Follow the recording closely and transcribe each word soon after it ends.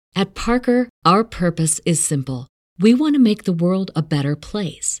At Parker, our purpose is simple. We want to make the world a better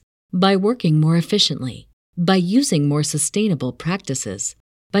place by working more efficiently, by using more sustainable practices,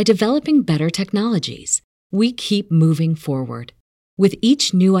 by developing better technologies. We keep moving forward. With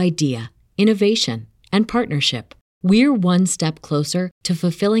each new idea, innovation, and partnership, we're one step closer to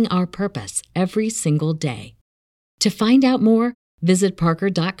fulfilling our purpose every single day. To find out more, visit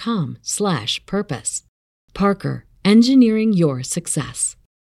parker.com/purpose. Parker, engineering your success.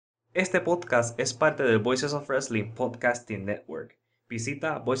 Este podcast es parte del Voices of Wrestling Podcasting Network.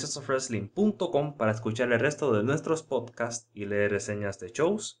 Visita voicesofwrestling.com para escuchar el resto de nuestros podcasts y leer reseñas de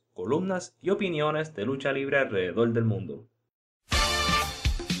shows, columnas y opiniones de lucha libre alrededor del mundo.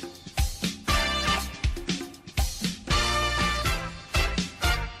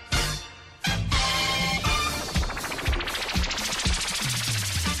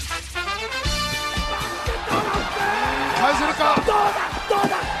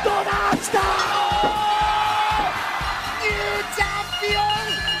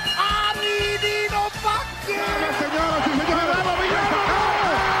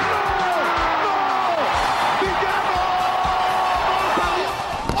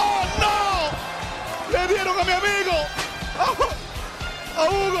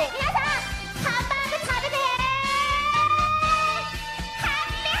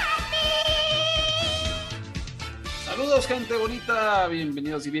 Saludos, gente bonita,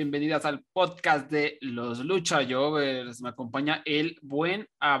 bienvenidos y bienvenidas al podcast de los Lucha Jovers. Me acompaña el buen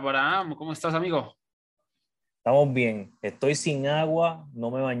Abraham. ¿Cómo estás, amigo? Estamos bien. Estoy sin agua,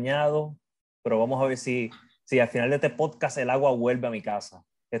 no me he bañado, pero vamos a ver si al final de este podcast el agua vuelve a mi casa.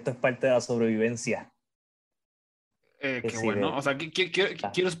 Esto es parte de la sobrevivencia. Qué bueno. O sea,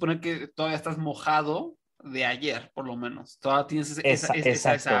 quiero suponer que todavía estás mojado de ayer, por lo menos. Todavía tienes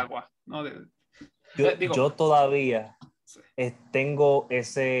esa agua, ¿no? Yo todavía Sí. tengo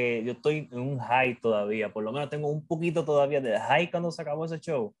ese... Yo estoy en un high todavía. Por lo menos tengo un poquito todavía de high cuando se acabó ese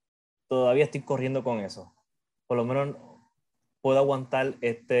show. Todavía estoy corriendo con eso. Por lo menos puedo aguantar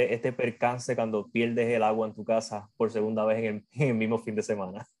este percance cuando pierdes el agua en tu casa por segunda vez en el mismo fin de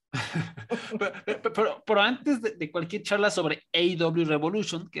semana. pero antes de cualquier charla sobre AEW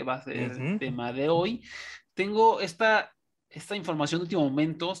Revolution, que va a ser el tema de hoy, tengo esta información de último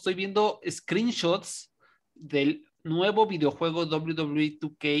momento. Estoy viendo screenshots del nuevo videojuego WWE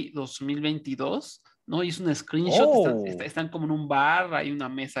 2K 2022, ¿no? Y es un screenshot, están como en un bar, hay una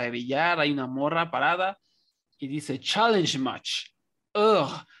mesa de billar, hay una morra parada y dice Challenge Match.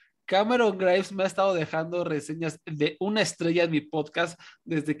 Ugh. Cameron Grimes me ha estado dejando reseñas de 1 estrella en mi podcast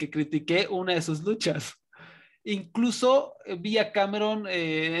desde que critiqué una de sus luchas. Incluso vi a Cameron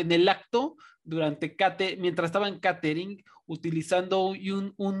en el acto mientras estaba en catering, utilizando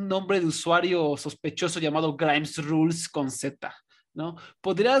un nombre de usuario sospechoso llamado Grimes Rules con Z, ¿no?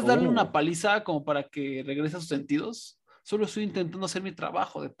 ¿Podrías darle una paliza como para que regrese a sus sentidos? Solo estoy intentando hacer mi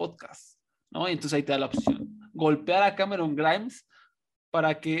trabajo de podcast, ¿no? Y entonces ahí te da la opción. Golpear a Cameron Grimes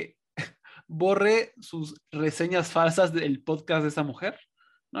para que borre sus reseñas falsas del podcast de esa mujer,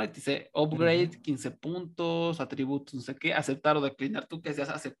 ¿no? Y te dice upgrade, 15 puntos, atributos, no sé qué, aceptar o declinar. Tú que decías,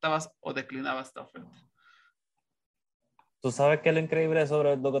 aceptabas o declinabas esta oferta. ¿Tú sabes qué es lo increíble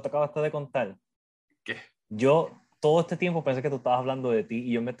sobre lo que te acabaste de contar? ¿Qué? Yo todo este tiempo pensé que tú estabas hablando de ti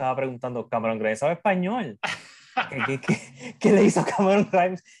y yo me estaba preguntando, Cameron Grimes ¿sabe español? ¿Qué le hizo Cameron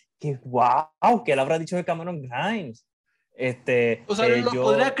Grimes? ¡Wow! ¿Qué le habrá dicho de Cameron Grimes? O sea, lo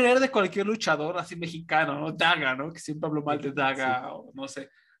podría creer de cualquier luchador así mexicano, ¿no? Daga, ¿no? Que siempre hablo mal de Daga, sí. O no sé.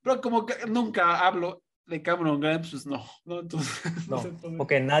 Pero como que nunca hablo de Cameron Grimes, pues no. Entonces, no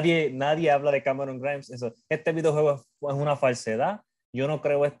porque nadie habla de Cameron Grimes. Este videojuego es una falsedad. Yo no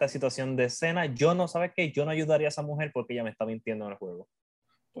creo esta situación de escena. Yo no, ¿sabes qué? Yo no ayudaría a esa mujer porque ella me está mintiendo en el juego.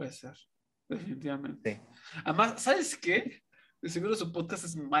 Puede ser, definitivamente. Sí. Además, ¿sabes qué? De seguro su podcast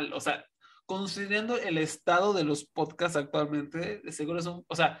es mal. O sea, considerando el estado de los podcasts actualmente, de seguro son,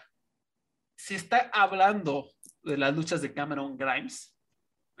 o sea, si está hablando de las luchas de Cameron Grimes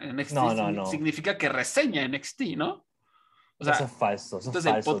en NXT, no. Significa que reseña NXT, ¿no? O sea, eso es falso, entonces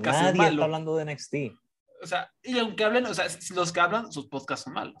es falso. Nadie está hablando de NXT. O sea, y aunque hablen, o sea, si los que hablan, sus podcasts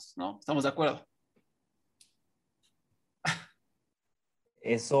son malos, ¿no? ¿Estamos de acuerdo?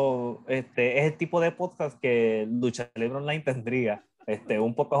 Eso es el tipo de podcast que Lucha Libre Online tendría.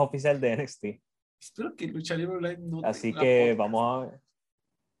 Un podcast oficial de NXT. Espero que Lucha Libre Online no Así tenga que podcast. Vamos a ver.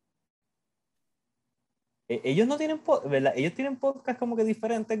 Ellos no tienen ¿verdad? Ellos tienen podcast como que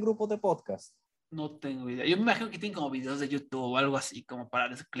diferentes grupos de podcast. No tengo idea. Yo me imagino que tienen como videos de YouTube o algo así, como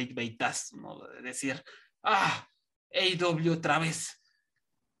para clickbaitas, ¿no? De decir, AEW otra vez.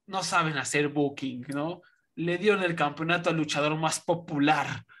 No saben hacer booking, ¿no? Le dieron el campeonato al luchador más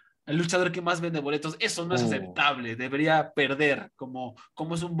popular. el luchador que más vende boletos, eso no es aceptable, debería perder como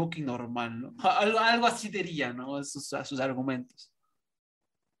es un booking normal, ¿no? Algo así diría, ¿no? A sus argumentos.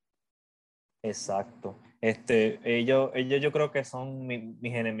 Exacto. Ellos yo creo que son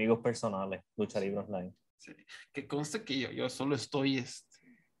mis enemigos personales, Lucha Libre Online. Sí. Que conste que yo solo estoy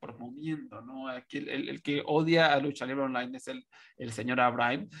promoviendo, ¿no? Aquí el que odia a Lucha Libre Online es el señor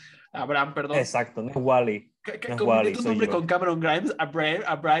Abraham, perdón. Exacto, no es Wally. No es Confundí Wally, tu soy nombre yo. con Cameron Grimes,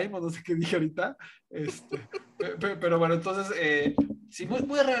 Abraham, o no sé qué dije ahorita. Pero bueno, entonces, sí,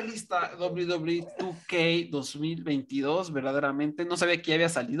 muy realista WWE 2K 2022, verdaderamente. No sabía que ya había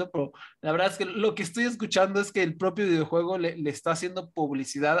salido, pero la verdad es que lo que estoy escuchando es que el propio videojuego le está haciendo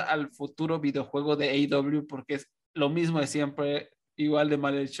publicidad al futuro videojuego de AEW porque es lo mismo de siempre, igual de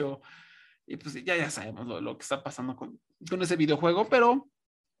mal hecho. Y pues ya sabemos lo que está pasando con ese videojuego, pero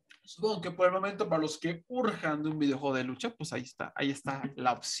supongo que por el momento, para los que urjan de un videojuego de lucha, pues ahí está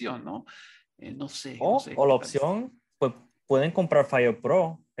la opción, ¿no? No sé O qué la tal. opción, pues pueden comprar Fire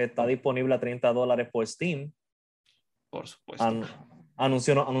Pro. Está disponible a $30 por Steam. Por supuesto.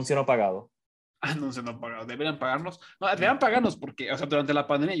 Anuncio no pagado. Anuncio no pagado. Deberían pagarnos. No, deberían pagarnos porque, o sea, durante la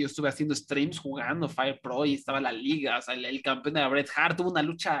pandemia yo estuve haciendo streams jugando Fire Pro y estaba la liga. O sea, el campeón de Bret Hart tuvo una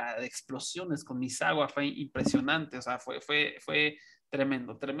lucha de explosiones con Misawa. Fue impresionante. O sea, fue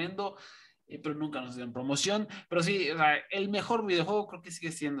tremendo, tremendo. Pero nunca nos dieron promoción. Pero sí, o sea, el mejor videojuego creo que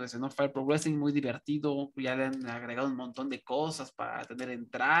sigue siendo ese, ¿no? Fire Pro Wrestling, muy divertido. Ya le han agregado un montón de cosas para tener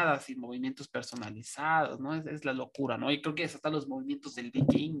entradas y movimientos personalizados, ¿no? Es la locura, ¿no? Y creo que es hasta los movimientos del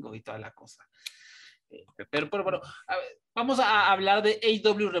vikingo y toda la cosa. Pero bueno, vamos a hablar de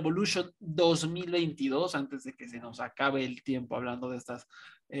AEW Revolution 2022 antes de que se nos acabe el tiempo hablando de estas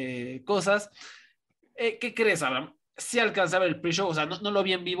cosas. ¿Qué crees, Abraham? Si alcanzaba el pre-show, o sea, no lo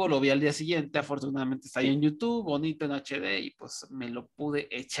vi en vivo, lo vi al día siguiente, afortunadamente está ahí en YouTube, bonito en HD y pues me lo pude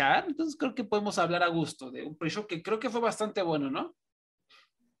echar, entonces creo que podemos hablar a gusto de un pre-show que creo que fue bastante bueno, ¿no?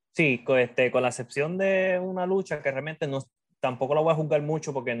 Sí, con la excepción de una lucha que realmente no, tampoco la voy a juzgar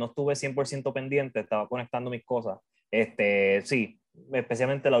mucho porque no estuve 100% pendiente, estaba conectando mis cosas. Sí,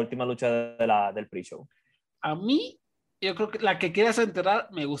 especialmente la última lucha del pre-show. A mí, yo creo que la que querías enterrar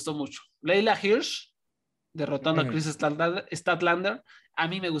me gustó mucho. Leila Hirsch derrotando a Chris Statlander. A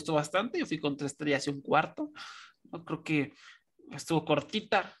mí me gustó bastante. Yo fui con 3 estrellas y 1/4. No creo que estuvo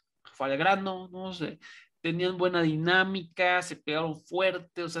cortita, fue al grano, no sé. Tenían buena dinámica, se pegaron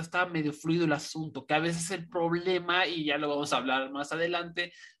fuerte, o sea, estaba medio fluido el asunto, que a veces es el problema, y ya lo vamos a hablar más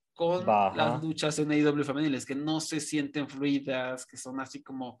adelante, con las luchas en AEW femeniles, que no se sienten fluidas, que son así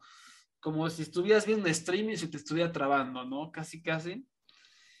como si estuvieras viendo un stream y se te estuviera trabando, ¿no? Casi, casi.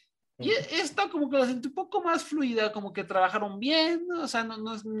 Y esta como que la sentí un poco más fluida, como que trabajaron bien, ¿no? O sea,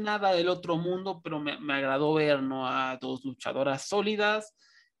 no es nada del otro mundo, pero me agradó ver, ¿no? A dos luchadoras sólidas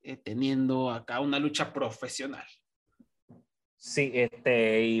teniendo acá una lucha profesional. Sí,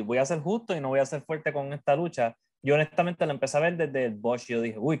 y voy a ser justo y no voy a ser fuerte con esta lucha. Yo honestamente la empecé a ver desde el Bosch y yo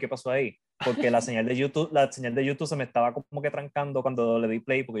dije, uy, ¿qué pasó ahí? Porque la señal de YouTube se me estaba como que trancando cuando le di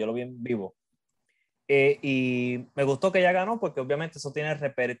play porque yo lo vi en vivo. Y me gustó que ella ganó porque obviamente eso tiene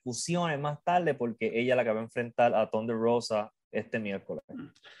repercusiones más tarde porque ella la que va a enfrentar a Thunder Rosa este miércoles.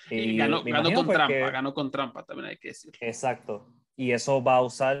 Y ganó con trampa, también hay que decirlo. Exacto. Y eso va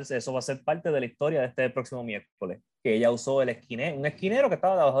a ser parte de la historia de este próximo miércoles, que ella usó un esquinero que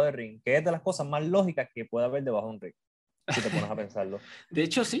estaba debajo del ring, que es de las cosas más lógicas que puede haber debajo de un ring, si te pones a pensarlo. De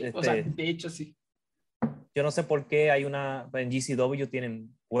hecho, sí, de hecho, sí. Yo no sé por qué en GCW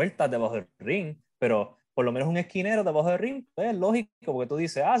tienen puertas debajo del ring, pero por lo menos un esquinero debajo del ring es lógico, porque tú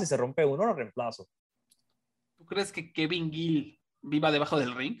dices, si se rompe uno, lo reemplazo. ¿Tú crees que Kevin Gill viva debajo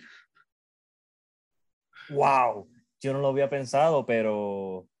del ring? ¡Wow! Yo no lo había pensado,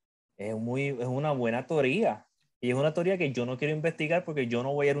 pero es una buena teoría. Y es una teoría que yo no quiero investigar porque yo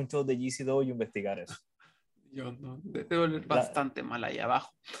no voy a ir a un show de GCW y investigar eso. Yo no, debe oler bastante mal ahí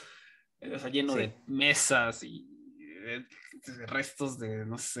abajo. O sea, lleno de mesas y restos de,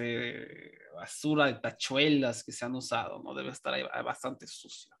 no sé, basura, de tachuelas que se han usado, ¿no? Debe estar ahí bastante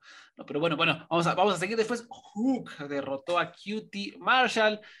sucio. ¿No? Pero bueno, vamos a seguir. Después, Hook derrotó a QT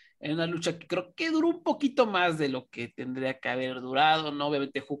Marshall en una lucha que creo que duró un poquito más de lo que tendría que haber durado, ¿no?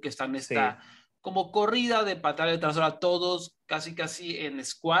 Obviamente Hook está en esta como corrida de patada de trasero a todos, casi en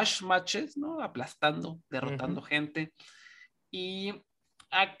squash matches, ¿no? Aplastando, derrotando gente. Y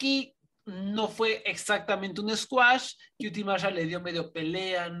aquí no fue exactamente un squash. QT Marshall le dio medio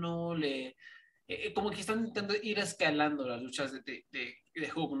pelea, ¿no? Como que están intentando ir escalando las luchas de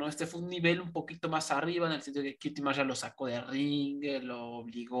Hook, ¿no? Este fue un nivel un poquito más arriba, en el sentido de que QT Marshall lo sacó de ring, lo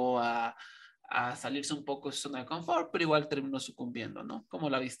obligó a salirse un poco de su zona de confort, pero igual terminó sucumbiendo, ¿no? ¿Cómo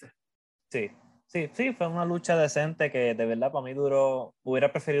la viste? Sí, fue una lucha decente que de verdad para mí duró,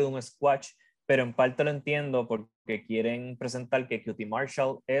 hubiera preferido un squash, pero en parte lo entiendo porque quieren presentar que QT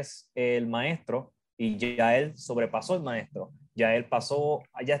Marshall es el maestro y ya él sobrepasó el maestro, ya él pasó,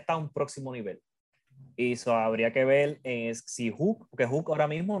 ya está a un próximo nivel. Y eso habría que ver si Hook, porque Hook ahora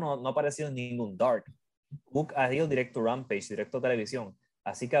mismo no ha aparecido en ningún Dark. Hook ha ido directo a Rampage, directo a televisión.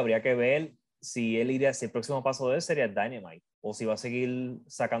 Así que habría que ver si él iría, si el próximo paso de él sería Dynamite o si va a seguir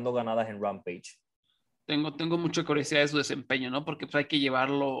sacando ganadas en Rampage. Tengo mucha curiosidad de su desempeño, ¿no? Porque pues, hay que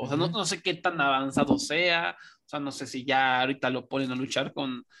llevarlo, o sea, no sé qué tan avanzado sea, o sea, no sé si ya ahorita lo ponen a luchar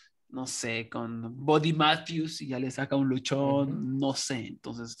con, no sé, con Buddy Matthews y ya le saca un luchón, no sé,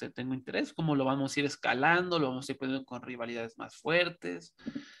 entonces tengo interés, cómo lo vamos a ir escalando, lo vamos a ir poniendo con rivalidades más fuertes,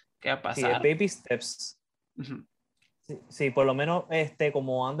 qué va a Sí, pasar. baby steps. Uh-huh. Sí, por lo menos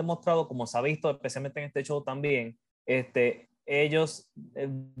como han demostrado, como se ha visto especialmente en este show también, ellos,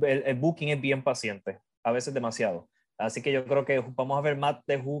 el booking es bien paciente, a veces demasiado. Así que yo creo que vamos a ver más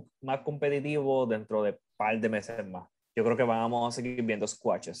de Hook más competitivo dentro de un par de meses más. Yo creo que vamos a seguir viendo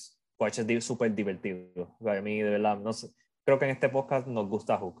squashes súper divertidos. A mí, de verdad, no sé, creo que en este podcast nos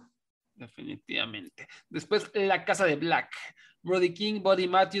gusta Hook. Definitivamente. Después, la Casa de Black. Brody King, Buddy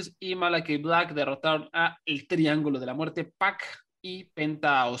Matthews y Malachi Black derrotaron a el Triángulo de la Muerte, Pac y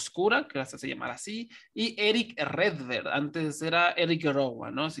Penta Oscura, que hasta se llamará así, y Eric Redver. Antes era Eric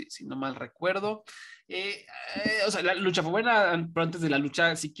Rowan, ¿no? Si no mal recuerdo. O sea, la lucha fue buena, pero antes de la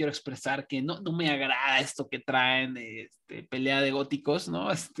lucha sí quiero expresar que no me agrada esto que traen, pelea de góticos, ¿no?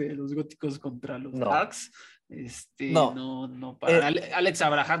 Los góticos contra los No, Darks. no. No, para Alex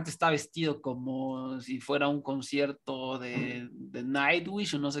Abraham está vestido como si fuera un concierto de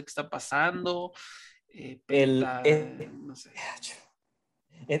Nightwish o no sé qué está pasando. El, Penta, eh, no sé.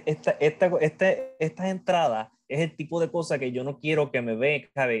 Estas entradas es el tipo de cosa que yo no quiero que me vean.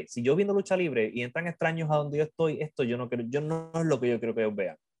 Si yo viendo lucha libre y entran extraños a donde yo estoy, esto yo no quiero, yo no es lo que yo quiero que ellos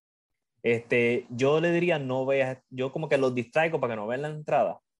vean. Yo le diría no veas, yo como que los distraigo para que no vean la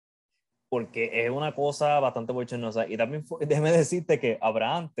entrada, porque es una cosa bastante bochornosa. Y también déjeme decirte que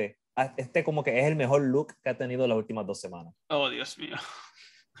Abraham, como que es el mejor look que ha tenido las últimas 2 semanas. Oh, Dios mío.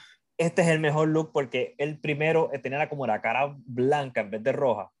 Este es el mejor look porque el primero tenía como la cara blanca en vez de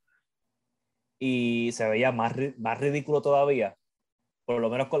roja y se veía más ridículo todavía. Por lo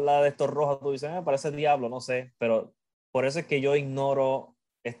menos con la de estos rojos, tú dices, me parece diablo, no sé, pero por eso es que yo ignoro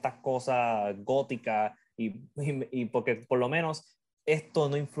estas cosas góticas y porque por lo menos esto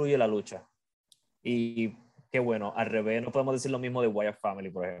no influye en la lucha. Y qué bueno, al revés, no podemos decir lo mismo de Wyatt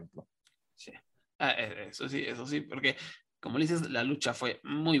Family, por ejemplo. Sí. Eso sí, porque como dices, la lucha fue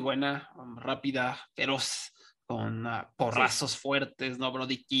muy buena, rápida, feroz, con Sí, porrazos fuertes, ¿no?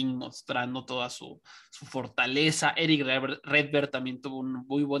 Brody King mostrando toda su fortaleza. Eric Redberg también tuvo un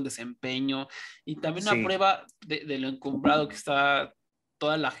muy buen desempeño y también una sí. prueba de lo encumbrado que está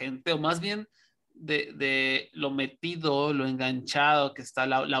toda la gente, o más bien de lo metido, lo enganchado que está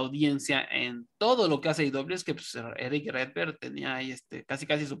la audiencia en todo lo que hace IW, es que pues, Eric Redberg tenía ahí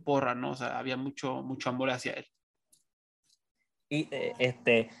casi su porra, ¿no? O sea, había mucho amor hacia él.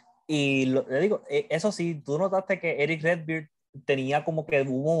 Y, le digo, eso sí, tú notaste que Eric Redbeard tenía como que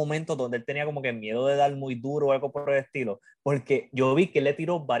hubo momentos donde él tenía como que miedo de dar muy duro o algo por el estilo, porque yo vi que él le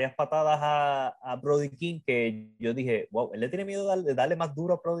tiró varias patadas a Brody King que yo dije, wow, él le tiene miedo de darle más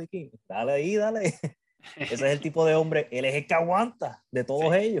duro a Brody King, dale ahí, dale. Ese es el tipo de hombre, él es el que aguanta de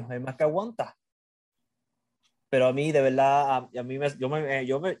todos Sí. ellos, el más que aguanta. Pero a mí, de verdad, a mí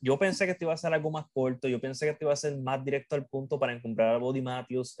yo pensé que esto iba a ser algo más corto, yo pensé que esto iba a ser más directo al punto para encontrar a Buddy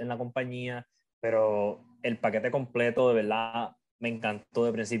Matthews en la compañía, pero el paquete completo, de verdad, me encantó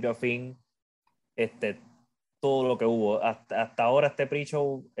de principio a fin, todo lo que hubo. Hasta ahora este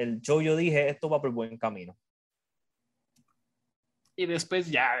pre-show, el show yo dije, esto va por buen camino. Y después,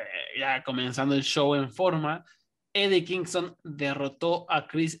 ya comenzando el show en forma, Eddie Kingston derrotó a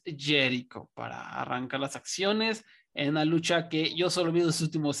Chris Jericho para arrancar las acciones en una lucha que yo solo vi los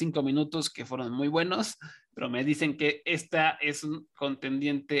últimos 5 minutos, que fueron muy buenos, pero me dicen que esta es un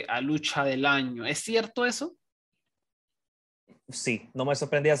contendiente a lucha del año. ¿Es cierto eso? Sí, no me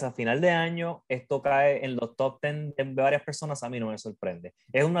sorprendía, hasta final de año esto cae en los top 10 de varias personas, a mí no me sorprende.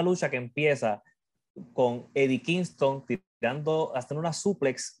 Es una lucha que empieza con Eddie Kingston tirando, haciendo una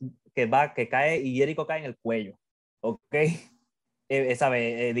suplex que cae y Jericho cae en el cuello. ¿Ok?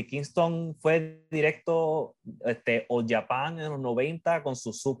 Eddie Kingston fue directo All Japan en los 90 con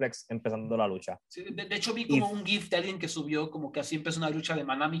su suplex empezando la lucha. Sí, de hecho vi Y, como un GIF de alguien que subió como que así empezó una lucha de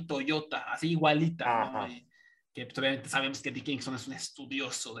Manami Toyota, así igualita, ¿no? ajá. Que pues, obviamente sabemos que Eddie Kingston es un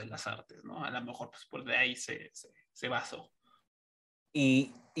estudioso de las artes, ¿no? A lo mejor pues por de ahí se basó.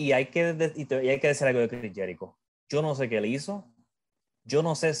 Y hay que decir algo de Chris Jericho. Yo no sé qué le hizo. Yo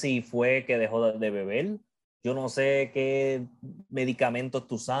no sé si fue que dejó de beber. Yo no sé qué medicamentos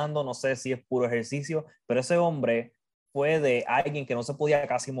está usando. No sé si es puro ejercicio. Pero ese hombre fue de alguien que no se podía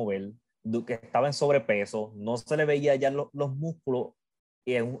casi mover, que estaba en sobrepeso, no se le veía ya los músculos.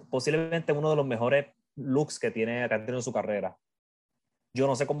 Y es posiblemente uno de los mejores looks que tiene en su carrera. Yo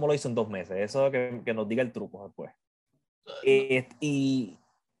no sé cómo lo hizo en 2 meses. Eso que nos diga el truco después.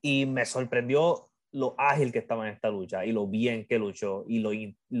 Y me sorprendió lo ágil que estaba en esta lucha y lo bien que luchó y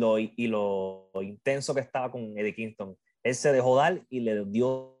lo intenso que estaba con Eddie Kingston. Él se dejó dar y le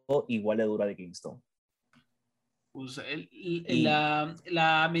dio igual de dura a Eddie Kingston. Pues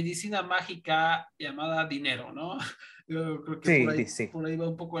la medicina mágica llamada dinero, ¿no? Yo creo que Sí. por ahí va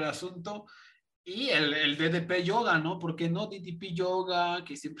un poco el asunto. Y el DDP Yoga, ¿no? ¿Por qué no? DDP Yoga,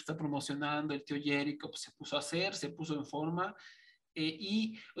 que siempre está promocionando el tío Jericho, pues se puso a hacer, se puso en forma.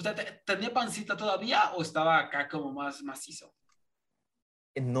 O sea, ¿tenía pancita todavía o estaba acá como más macizo?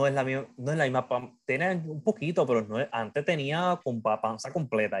 No es la misma tiene un poquito, pero antes tenía panza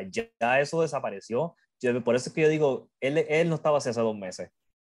completa. Ya eso desapareció. Por eso es que yo digo, él no estaba hace 2 meses.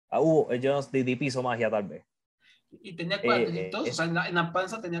 Yo no DDP hizo magia tal vez. ¿Y tenía cuadritos? O sea, en la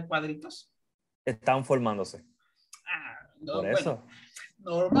panza tenía cuadritos. Estaban formándose. No, Por bueno, eso.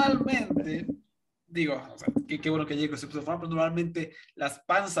 normalmente, digo, o sea, qué bueno que Jericho se puso en forma, pero normalmente las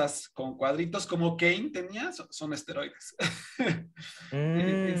panzas con cuadritos como Kane tenía son esteroides.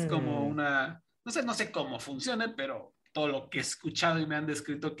 Es como una, no sé cómo funcione, pero todo lo que he escuchado y me han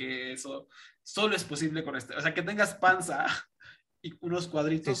descrito que eso solo es posible con este. O sea, que tengas panza y unos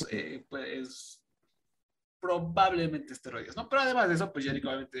cuadritos, Sí. pues probablemente esteroides, ¿no? Pero además de eso, pues Jericho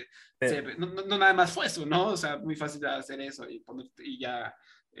obviamente no nada más fue eso, ¿no? O sea, muy fácil de hacer eso y ponerte y ya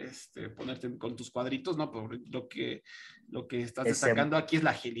ponerte con tus cuadritos, ¿no? Por lo que estás destacando aquí es la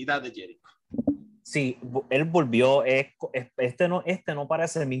agilidad de Jericho. Sí, él volvió, este no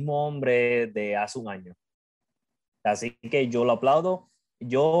parece el mismo hombre de hace un año. Así que yo lo aplaudo.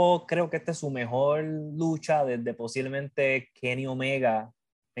 Yo creo que esta es su mejor lucha desde posiblemente Kenny Omega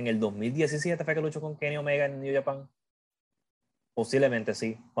en el 2017 fue que luchó con Kenny Omega en New Japan. Posiblemente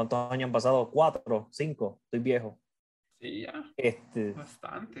sí. ¿Cuántos años han pasado? 4, 5. Estoy viejo. Sí, ya.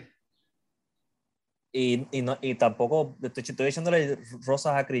 Bastante. Y tampoco estoy echándole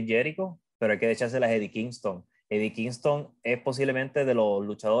rosas a Chris Jericho, pero hay que echárselas a Eddie Kingston. Eddie Kingston es posiblemente de los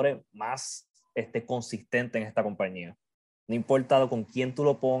luchadores más consistentes en esta compañía. No importa con quién tú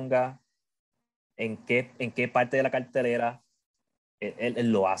lo pongas, en qué parte de la cartelera,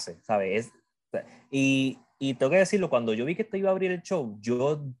 él lo hace, ¿sabes? Y tengo que decirlo, cuando yo vi que esto iba a abrir el show,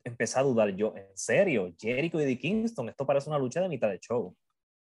 yo empecé a dudar, en serio, Jericho y Eddie Kingston, esto parece una lucha de mitad de show.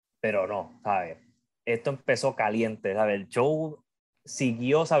 Pero no, ¿sabes? Esto empezó caliente, ¿sabes? El show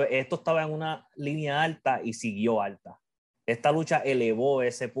siguió, ¿sabes? Esto estaba en una línea alta y siguió alta. Esta lucha elevó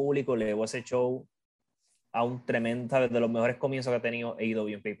ese público, elevó ese show a un tremendo, ¿sabes? De los mejores comienzos que ha tenido AEW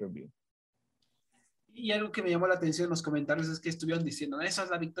en pay-per-view. Y algo que me llamó la atención en los comentarios es que estuvieron diciendo, esa es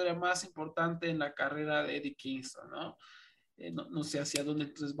la victoria más importante en la carrera de Eddie Kingston, ¿no? No sé hacia dónde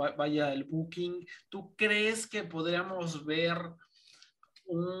entonces vaya el booking. ¿Tú crees que podríamos ver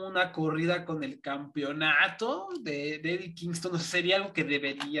una corrida con el campeonato de Eddie Kingston? ¿Sería algo que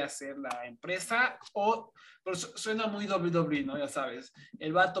debería hacer la empresa? Pero suena muy WWE, ¿no? Ya sabes,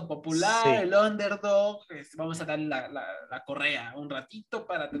 el vato popular, Sí. el underdog, vamos a darle la correa un ratito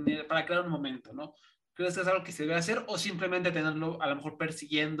para crear un momento, ¿no? ¿Crees que es algo que se debe hacer o simplemente tenerlo a lo mejor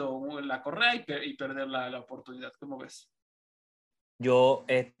persiguiendo la correa y perder la oportunidad? ¿Cómo ves? Yo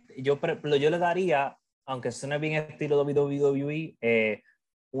le daría, aunque suene bien estilo WWE,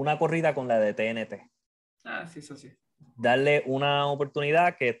 una corrida con la de TNT. Sí, eso sí. Darle una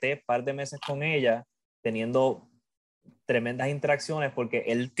oportunidad que esté un par de meses con ella, teniendo tremendas interacciones, porque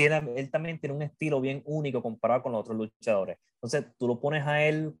él también tiene un estilo bien único comparado con los otros luchadores. Entonces, tú lo pones a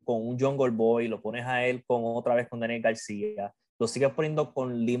él con un Jungle Boy, lo pones a él con otra vez con Daniel García, lo sigues poniendo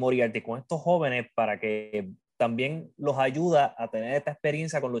con Lee Moriarty, con estos jóvenes para que también los ayuda a tener esta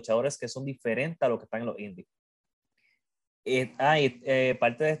experiencia con luchadores que son diferentes a los que están en los indies.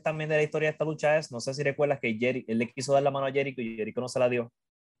 Parte también de la historia de esta lucha es, no sé si recuerdas que él le quiso dar la mano a Jericho y Jericho no se la dio.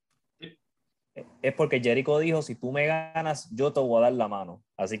 Es porque Jericho dijo, si tú me ganas, yo te voy a dar la mano.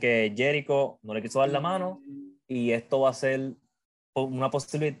 Así que Jericho no le quiso dar la mano y esto va a ser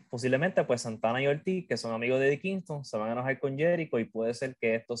posiblemente pues Santana y Ortiz, que son amigos de Eddie Kingston, se van a enojar con Jericho y puede ser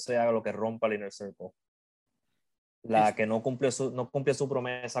que esto sea lo que rompa el Inner Circle. La que no cumplió su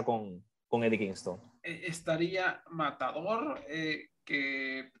promesa con Eddie Kingston. Estaría matador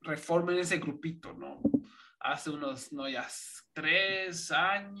que reformen ese grupito, ¿no? hace unos, no, ya 3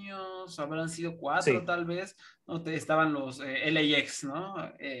 años, habrán sido 4 tal vez, ¿no? Estaban los LAX, ¿no?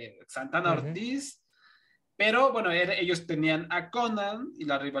 Santana Ortiz, pero bueno, ellos tenían a Conan y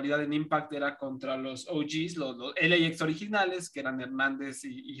la rivalidad en Impact era contra los OGs, los LAX originales, que eran Hernández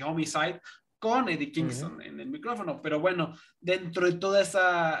y Homicide, con Eddie Kingston en el micrófono. Pero bueno, dentro de toda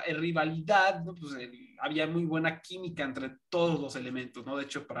esa rivalidad, ¿no? Pues había muy buena química entre todos los elementos, ¿no? De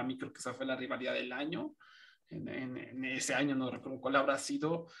hecho, para mí creo que esa fue la rivalidad del año. En ese año, no recuerdo cuál habrá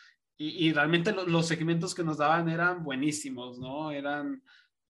sido. Y realmente los segmentos que nos daban eran buenísimos, ¿no? Eran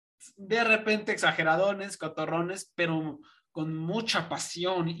de repente exageradones, cotorrones, pero con mucha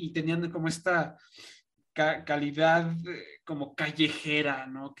pasión y tenían como esta calidad como callejera,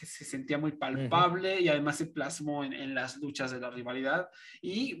 ¿no? Que se sentía muy palpable y además se plasmó en las luchas de la rivalidad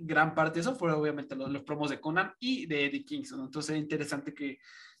y gran parte de eso fue obviamente los promos de Conan y de Eddie Kingston. Entonces es interesante que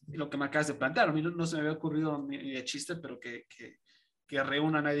lo que me acabas de plantear, a mí no se me había ocurrido ni de chiste, pero que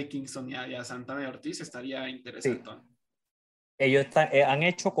reúnan a Eddie Kingston y a Santana y Ortiz estaría interesante. Sí. Ellos han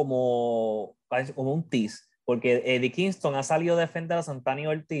hecho como un tease, porque Eddie Kingston ha salido a defender a Santana y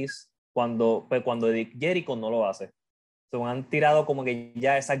Ortiz cuando Jericho no lo hace. Se han tirado como que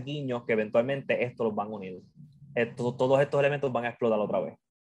ya esas guiños que eventualmente estos los van a unir. Todos estos elementos van a explotar otra vez.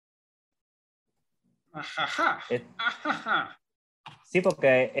 Ajaja. Sí,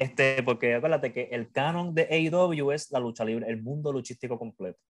 porque acuérdate que el canon de AEW es la lucha libre, el mundo luchístico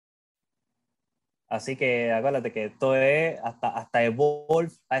completo. Así que acuérdate que esto es, hasta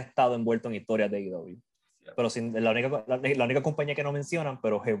Evolve ha estado envuelto en historias de AEW. Pero la única compañía que no mencionan,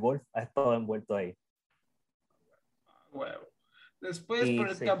 pero Evolve ha estado envuelto ahí. Bueno. Después, por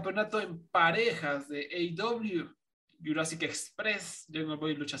el campeonato en parejas de AEW, Jurassic Express, Jungle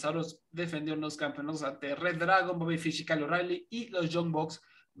Boy y Luchasaurus defendieron los campeonatos ante Red Dragon, Bobby Fish y Kyle O'Reilly, y los Young Bucks,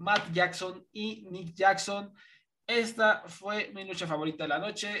 Matt Jackson y Nick Jackson. Esta fue mi lucha favorita de la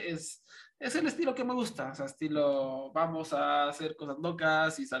noche. Es el estilo que me gusta, o sea, estilo vamos a hacer cosas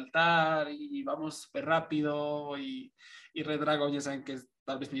locas y saltar y vamos súper rápido y Red Dragon ya saben que es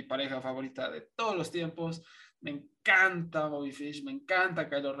tal vez mi pareja favorita de todos los tiempos. Me encanta Bobby Fish, me encanta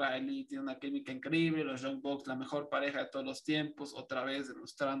Kyle O'Reilly, tiene una química increíble, los Young Bucks, la mejor pareja de todos los tiempos, otra vez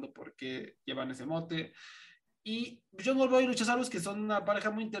demostrando por qué llevan ese mote. Y Jungle Boy y Luchasaurus, que son una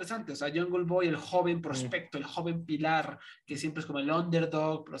pareja muy interesante. O sea, Jungle Boy, el joven prospecto, el joven pilar, que siempre es como el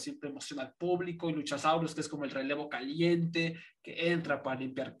underdog, pero siempre emociona al público. Y Luchasaurus, que es como el relevo caliente, que entra para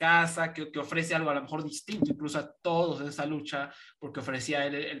limpiar casa, que ofrece algo a lo mejor distinto, incluso a todos en esa lucha, porque ofrecía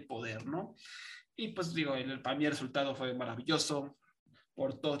él el poder, ¿no? Y pues digo, para mí el resultado fue maravilloso.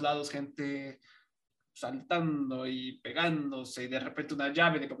 Por todos lados, gente saltando y pegándose, y de repente una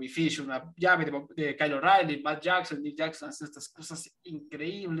llave de Bobby Fish, una llave de Kyle O'Reilly, Matt Jackson, Nick Jackson, hacen estas cosas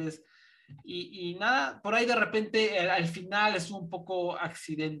increíbles. Y nada, por ahí de repente al final es un poco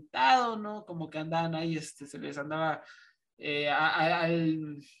accidentado, ¿no? Como que andaban ahí, se les andaba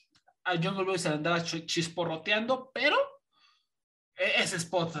al Jungle Boy se le andaba chisporroteando, pero ese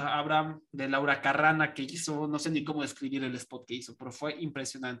spot, Abraham, de Laura Carrana que hizo, no sé ni cómo describir el spot que hizo, pero fue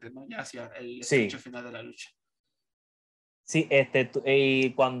impresionante, ¿no? Ya hacia el estrecho final de la lucha. Sí,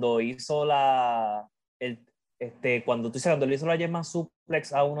 y cuando hizo cuando le hizo la German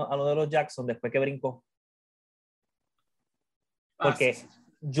Suplex a uno de los Jackson después que brincó. Porque sí.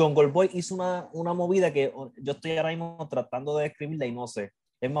 Jungle Boy hizo una movida que yo estoy ahora mismo tratando de describirla y no sé.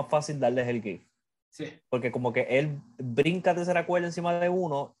 Es más fácil darles el gif. Sí. Porque como que él brinca tercera cuerda encima de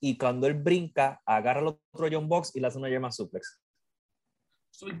uno y cuando él brinca, agarra al otro John Box y le hace una German Suplex.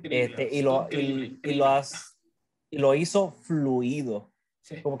 Y lo hizo fluido.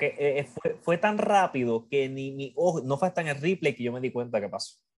 Sí. Como que fue tan rápido que ni ojo, no fue hasta en el replay que yo me di cuenta que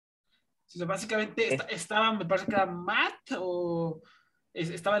pasó. Sí, básicamente estaba, me parece que era Matt o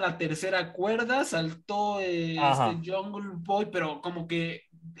estaba en la tercera cuerda, saltó Jungle Boy, pero como que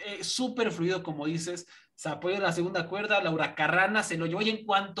súper fluido, como dices, se apoyó en la segunda cuerda, la huracarrana se lo llevó y en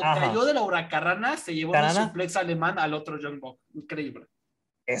cuanto cayó de la huracarana se llevó un suplex alemán al otro Jungle Boy. Increíble.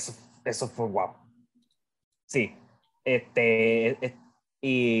 Eso fue guau. Sí.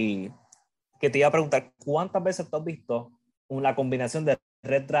 Y que te iba a preguntar, ¿cuántas veces tú has visto una combinación de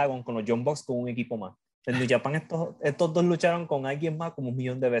Red Dragon con los Young Bucks con un equipo más? En New Japan estos dos lucharon con alguien más como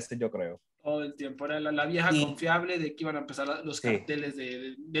 1,000,000 de veces, yo creo. Todo el tiempo. Era la vieja confiable de que iban a empezar los carteles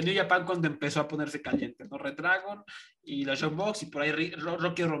de New Japan cuando empezó a ponerse caliente, ¿no? Red Dragon y los Young Bucks y por ahí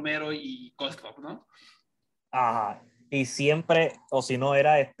Rocky Romero y Kostlov, ¿no? Ajá. Y siempre, o si no,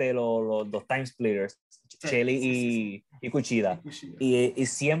 era los Time Splitters, Shelly y Kushida. Y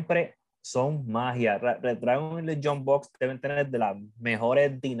siempre son magia. Red Dragon y los Young Bucks deben tener de las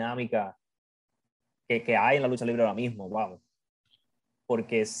mejores dinámicas que hay en la lucha libre ahora mismo, vamos.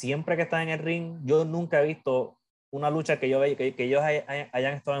 Porque siempre que están en el ring, yo nunca he visto una lucha que ellos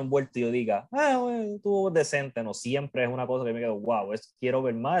hayan estado envueltos y yo diga, bueno, estuvo decente. No, siempre es una cosa que me quedo, wow, quiero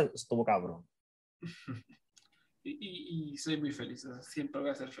ver más, estuvo cabrón. Y soy muy feliz, o sea, siempre voy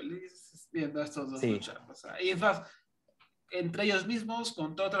a ser feliz viendo a estos dos Sí. luchar. O sea, y es más, entre ellos mismos,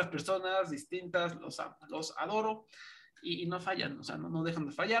 con todas otras personas distintas, los adoro y no fallan, o sea, no dejan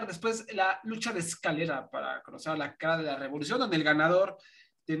de fallar. Después la lucha de escalera para conocer la cara de la revolución, donde el ganador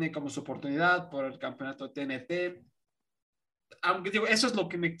tiene como su oportunidad por el campeonato TNT. Aunque digo, eso es lo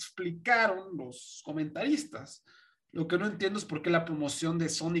que me explicaron los comentaristas. Lo que no entiendo es por qué la promoción de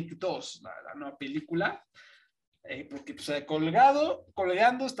Sonic 2, la nueva película, porque pues,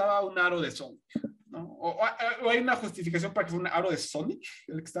 colgando estaba un aro de Sonic, ¿no? O hay una justificación para que fuera un aro de Sonic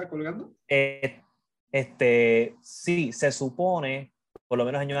el que estaba colgando. Sí, se supone, por lo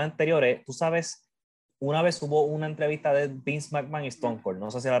menos años anteriores, tú sabes, una vez hubo una entrevista de Vince McMahon y Stone Cold, no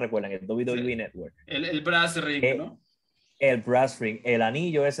sé si la recuerdan, el WWE Sí. Network. El brass ring, ¿no? El brass ring, el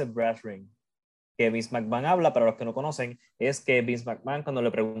anillo es el brass ring. Que Vince McMahon habla, para los que no conocen, es que Vince McMahon, cuando le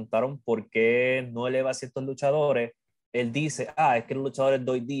preguntaron por qué no eleva a ciertos luchadores, él dice, es que los luchadores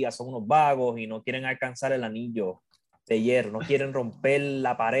de hoy día son unos vagos y no quieren alcanzar el anillo de hierro, no quieren romper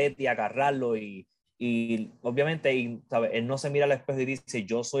la pared y agarrarlo y obviamente, ¿sabe? Él no se mira al espejo y dice,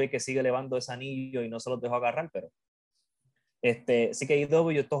 yo soy el que sigue elevando ese anillo y no se los dejo agarrar, pero sí que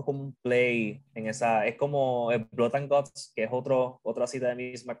IW esto es como un play en esa, es como el Blood and Guts, que es otra cita de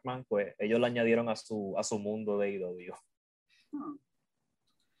Miss McMahon, pues ellos lo añadieron a su mundo de IW.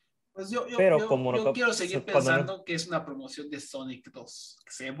 Pues Pero como yo quiero seguir pensando no, que es una promoción de Sonic 2,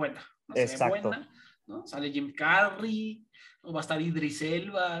 que se ve buena, ¿no? Se ve exacto. buena, ¿no? Sale Jim Carrey, ¿no? Va a estar Idris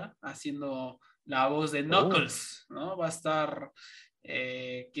Elba haciendo la voz de Knuckles, ¿no? Va a estar,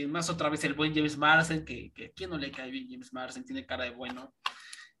 quien más otra vez, el buen James Marsden, que ¿quién no le cae bien James Marsden? Tiene cara de bueno.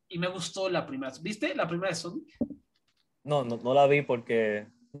 Y me gustó la primera. ¿Viste la primera de Sonic? No la vi porque,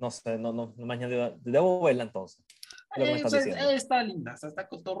 no sé, no me añadió, debo verla entonces, lo que me estás diciendo. Está linda, está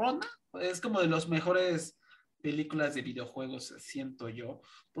cotorrona, es como de las mejores películas de videojuegos, siento yo,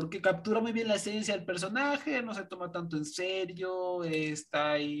 porque captura muy bien la esencia del personaje, no se toma tanto en serio,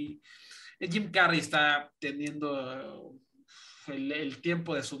 está ahí, Jim Carrey está teniendo el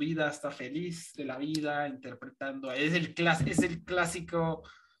tiempo de su vida, está feliz de la vida, interpretando, es el clásico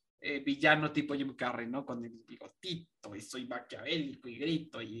villano tipo Jim Carrey, ¿no? Con el bigotito y soy maquiavélico y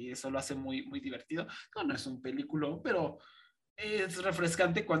grito y eso lo hace muy, muy divertido. No es un película, pero es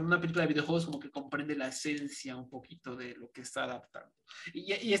refrescante cuando una película de videojuegos como que comprende la esencia un poquito de lo que está adaptando.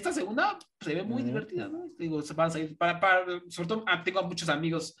 Y esta segunda se ve muy divertida, ¿no? Digo, se van a salir sobre todo tengo muchos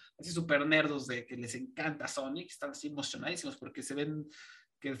amigos así súper nerdos de que les encanta Sonic, están así emocionadísimos porque se ven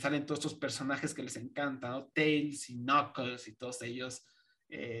que salen todos estos personajes que les encantan, ¿no? Tails y Knuckles y todos ellos.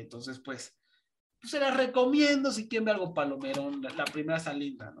 Entonces, pues se las recomiendo si quieren ver algo palomerón. La primera está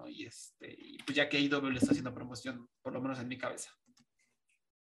linda, ¿no? Y pues ya que IW le está haciendo promoción, por lo menos en mi cabeza.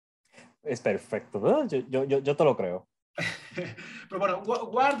 Es perfecto, ¿no? Yo te lo creo. Pero bueno,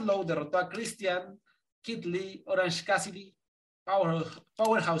 Wardlow derrotó a Christian, Kid Lee, Orange Cassidy,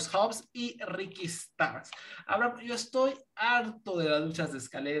 Powerhouse Hobbs y Ricky Starks. Ahora, yo estoy harto de las luchas de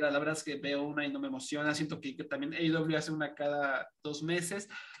escalera. La verdad es que veo una y no me emociona. Siento que también AEW hace una cada 2 meses.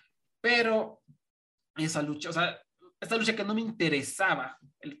 Pero esa lucha, o sea, esta lucha que no me interesaba,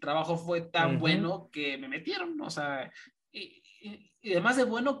 el trabajo fue tan bueno que me metieron, o sea, y además de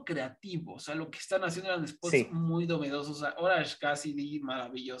bueno, creativo, o sea, lo que están haciendo eran spots muy novedosos, o sea, Orange Cassidy,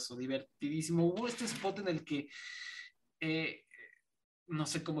 maravilloso, divertidísimo. Hubo este spot en el que, no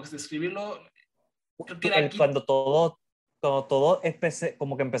sé cómo describirlo, creo que era aquí. Cuando todo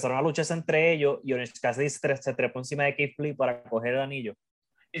como que empezaron a lucharse entre ellos y Orange Cassidy se trepó encima de Keith Lee para coger el anillo.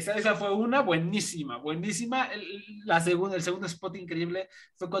 Esa fue una buenísima. El segundo spot increíble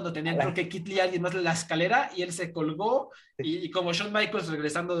fue cuando tenían, creo que Kid Lee alguien más en la escalera y él se colgó y como Shawn Michaels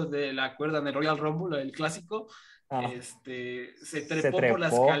regresando desde la cuerda en el Royal Rumble, el clásico, se trepó por la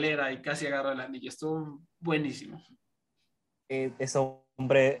escalera y casi agarró el anillo. Estuvo buenísimo. Ese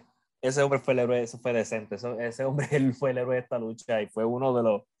hombre fue el héroe, eso fue decente. Ese hombre él fue el héroe de esta lucha y fue uno de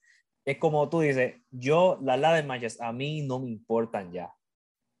los... Es como tú dices, las ladder matches a mí no me importan ya.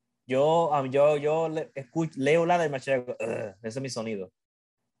 Yo leo la del match, ese es mi sonido.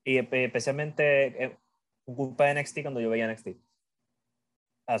 Y especialmente por culpa de NXT cuando yo veía NXT.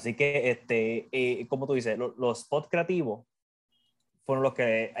 Así que, como tú dices, los spots creativos fueron los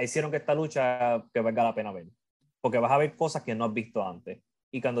que hicieron que esta lucha que valga la pena ver. Porque vas a ver cosas que no has visto antes.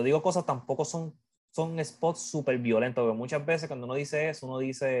 Y cuando digo cosas, tampoco son spots súper violentos. Porque muchas veces cuando uno dice eso, uno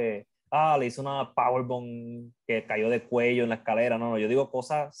dice, le hizo una powerbomb que cayó de cuello en la escalera. No, yo digo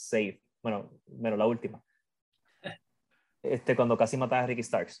cosas safe. Bueno, menos la última. Cuando casi matan a Ricky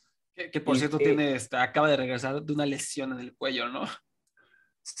Starks. Que por cierto acaba de regresar de una lesión en el cuello, ¿no?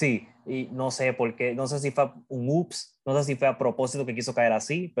 Sí, y no sé por qué, no sé si fue un ups, no sé si fue a propósito que quiso caer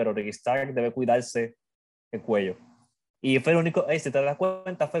así, pero Ricky Stark debe cuidarse el cuello. Y fue el único, si te das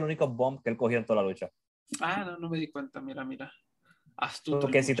cuenta, fue el único bomb que él cogió en toda la lucha. No me di cuenta, mira. Astuto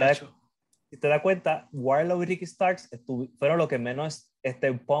Porque el muchacho. si te das cuenta, Warlow y Ricky Starks fueron los que menos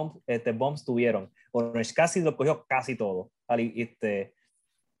bombs tuvieron. Orange Cassidy lo cogió casi todo.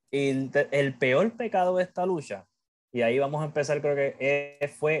 El peor pecado de esta lucha, y ahí vamos a empezar, creo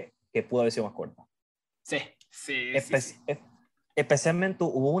que fue que pudo haber sido más corta. Sí. Especialmente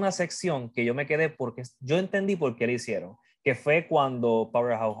hubo una sección que yo me quedé porque yo entendí por qué lo hicieron, que fue cuando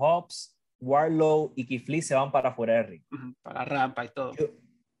Powerhouse Hobbs, Warlow y Keith Lee se van para afuera del ring. Para rampa y todo.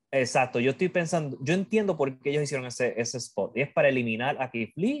 Exacto, yo estoy pensando, yo entiendo por qué ellos hicieron ese spot, y es para eliminar a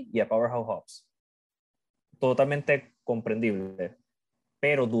Keith Lee y a Powerhouse Hobbs. Totalmente comprendible,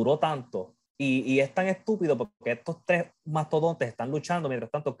 pero duró tanto. Y es tan estúpido porque estos tres mastodontes están luchando, mientras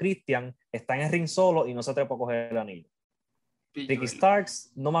tanto Christian está en el ring solo y no se atrepa a coger el anillo. Ricky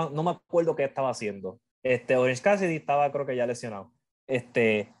Starks, no me acuerdo qué estaba haciendo. Orange Cassidy estaba, creo que ya lesionado.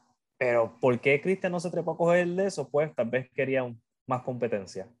 Pero ¿por qué Christian no se trepó a coger de eso? Pues tal vez quería más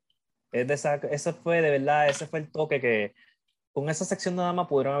competencia. Ese fue de verdad, ese fue el toque que con esa sección nada más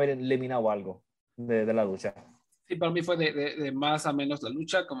pudieron haber eliminado algo de la lucha. Sí, para mí fue de más a menos la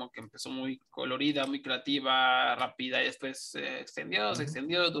lucha, como que empezó muy colorida, muy creativa, rápida, y después se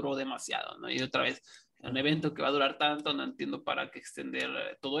extendió, duró demasiado, ¿no? Y otra vez, un evento que va a durar tanto, no entiendo para qué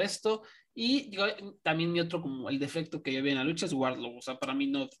extender todo esto. Y digo, también mi otro, como el defecto que yo vi en la lucha es Wardlow, o sea, para mí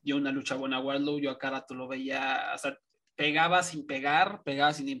no dio una lucha buena Wardlow, yo acá rato lo veía, o sea, pegaba sin pegar,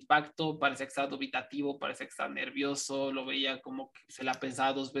 pegaba sin impacto, parecía que estaba dubitativo, parecía que estaba nervioso, lo veía como que se la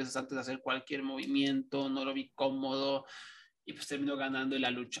pensaba 2 veces antes de hacer cualquier movimiento, no lo vi cómodo y pues terminó ganando en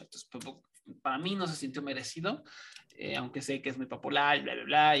la lucha. Entonces, pues, para mí no se sintió merecido, aunque sé que es muy popular, bla, bla,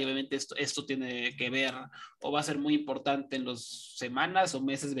 bla, y obviamente esto tiene que ver o va a ser muy importante en las semanas o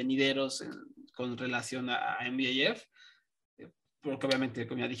meses venideros con relación a MJF, porque obviamente,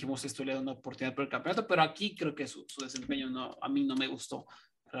 como ya dijimos, esto le da una oportunidad por el campeonato, pero aquí creo que su desempeño a mí no me gustó.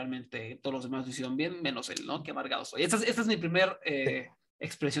 Realmente todos los demás lo hicieron bien, menos él, ¿no? Qué amargado soy. Esta es mi primer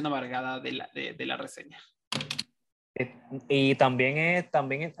expresión amargada de la reseña. Y también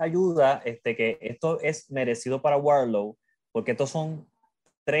ayuda que esto es merecido para Warlow, porque estos son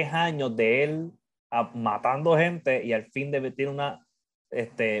 3 años de él matando gente y al fin tiene una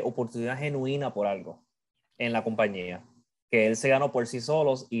oportunidad genuina por algo en la compañía, que él se ganó por sí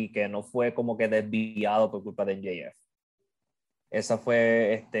solos y que no fue como que desviado por culpa de MJF. Esa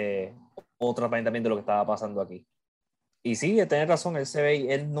fue otra parte también de lo que estaba pasando aquí. Y sí, tiene razón,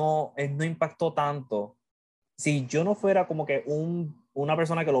 él no impactó tanto. Si yo no fuera como que una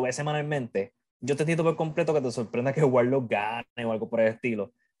persona que lo ve semanalmente, yo te entiendo por completo que te sorprenda que Warlock gane o algo por el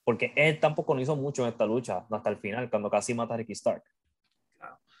estilo, porque él tampoco no hizo mucho en esta lucha hasta el final, cuando casi mata a Ricky Stark.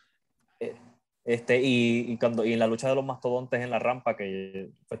 Claro. Y en la lucha de los mastodontes en la rampa, que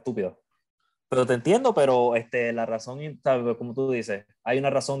fue estúpido. Pero te entiendo, pero la razón, ¿sabes? Como tú dices, hay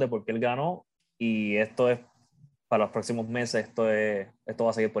una razón de por qué él ganó y esto es para los próximos meses, esto va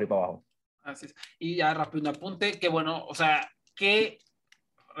a seguir por ahí para abajo. Así es. Y ya rápido un apunte, que bueno, o sea, qué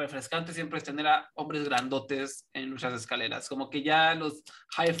refrescante siempre es tener a hombres grandotes en luchas de escaleras, como que ya los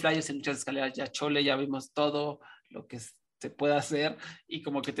high flyers en luchas de escaleras ya chole, ya vimos todo lo que se puede hacer y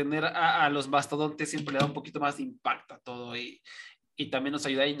como que tener a los mastodontes siempre le da un poquito más de impacto a todo y también nos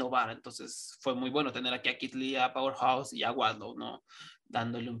ayuda a innovar, entonces fue muy bueno tener aquí a Keith Lee, a Powerhouse y a Wardlow, ¿no?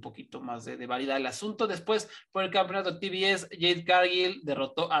 Dándole un poquito más de variedad al asunto. Después, por el campeonato TBS, Jade Cargill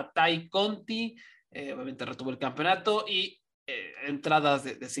derrotó a Ty Conti, obviamente retuvo el campeonato y entradas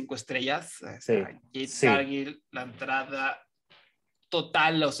de 5 estrellas. O sea, Jade Cargill, la entrada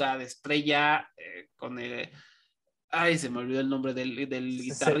total, o sea, de estrella con el... Ay, se me olvidó el nombre del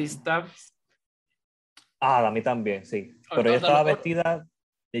guitarrista. A mí también, sí. Pero ella estaba vestida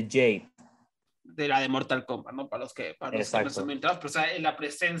de Jade. De la de Mortal Kombat, ¿no? Para los que no son muy enterados, pero o sea, la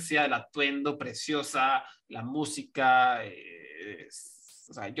presencia, el atuendo preciosa, la música,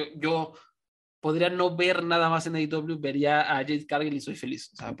 o sea, yo podría no ver nada más en AEW, vería a Jade Cargill y soy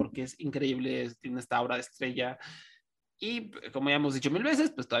feliz, o sea, porque es increíble, tiene esta obra de estrella y como ya hemos dicho 1000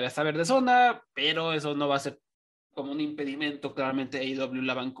 veces, pues todavía está verde zona, pero eso no va a ser como un impedimento, claramente AEW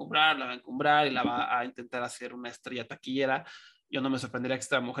la va a encumbrar y la va a intentar hacer una estrella taquillera yo no me sorprendería que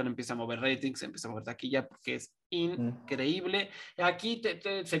esta mujer empiece a mover ratings, empiece a mover taquilla, porque es increíble. Aquí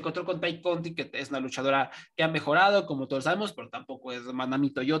se encontró con Tai Conti, que es una luchadora que ha mejorado, como todos sabemos, pero tampoco es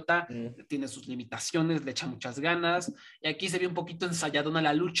Manami Toyota, tiene sus limitaciones, le echa muchas ganas, y aquí se ve un poquito ensayadona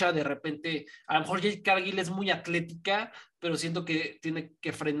la lucha, de repente, a lo mejor Jade Cargill es muy atlética, pero siento que tiene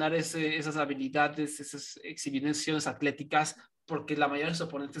que frenar esas habilidades, esas exhibiciones atléticas, porque la mayoría de sus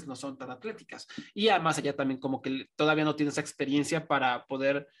oponentes no son tan atléticas. Y además ella también como que todavía no tiene esa experiencia para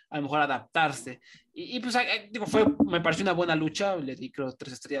poder a lo mejor adaptarse. Y pues digo, me pareció una buena lucha, le di creo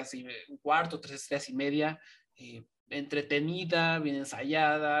 3 estrellas y un cuarto, 3,5 estrellas. Entretenida, bien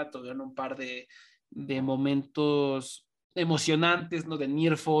ensayada, tuvieron un par de momentos emocionantes, ¿no? De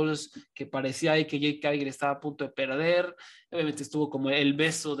near falls, que parecía que Jake Cargill estaba a punto de perder. Obviamente estuvo como el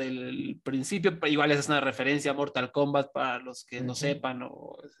beso del principio, pero igual es una referencia a Mortal Kombat para los que no sepan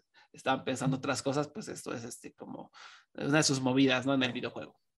o estaban pensando otras cosas, pues esto es como una de sus movidas, ¿no? En el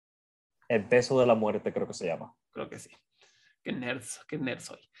videojuego. El beso de la muerte, creo que se llama. Creo que sí. Qué nerd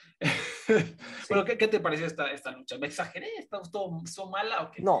soy. Sí. Bueno, ¿qué te pareció esta lucha? ¿Me exageré? ¿Estuvo mala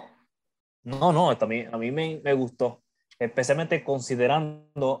o qué? No, a mí me gustó, especialmente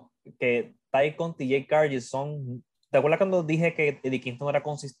considerando que Tai Conti y Jade Cargill son, ¿te acuerdas cuando dije que Eddie Kingston era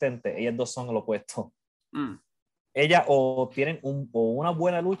consistente? Ellas dos son lo opuesto. Ellas o tienen o una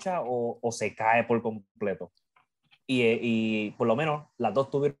buena lucha o se cae por completo. Y por lo menos las dos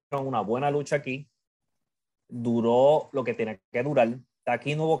tuvieron una buena lucha aquí. Duró lo que tenía que durar.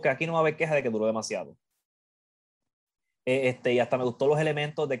 Aquí no va a haber queja de que duró demasiado. Y hasta me gustó los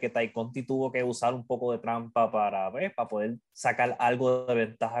elementos de que Tai Conti tuvo que usar un poco de trampa para poder sacar algo de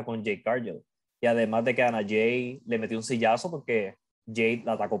ventaja con Jade Cargill. Y además de que Anna Jay le metió un sillazo porque Jade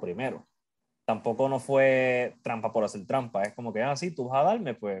la atacó primero. Tampoco no fue trampa por hacer trampa. Es como que, sí, tú vas a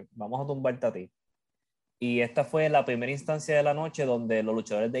darme, pues vamos a tumbarte a ti. Y esta fue la primera instancia de la noche donde los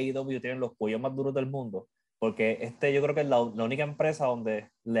luchadores de AEW tienen los cuellos más duros del mundo. Porque yo creo que es la única empresa donde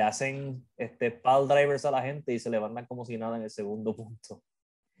le hacen pile drivers a la gente y se levantan como si nada en el segundo punto.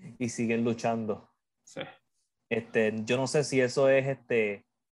 Y siguen luchando. Sí. Yo no sé si eso es yo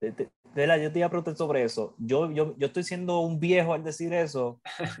te iba a preguntar sobre eso. Yo estoy siendo un viejo al decir eso.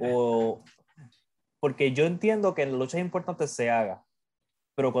 Porque yo entiendo que en luchas importantes se haga.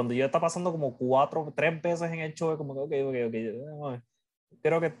 Pero cuando ya está pasando como 3 veces en el show, es como que, ok.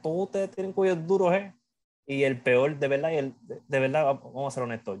 Creo que todos ustedes tienen cuellos duros, ¿eh? Y el peor, de verdad, vamos a ser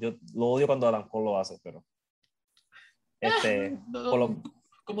honestos, yo lo odio cuando Adam Cole lo hace, pero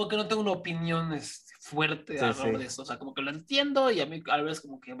como que no tengo una opinión fuerte alrededor de eso, o sea, como que lo entiendo y a mí a veces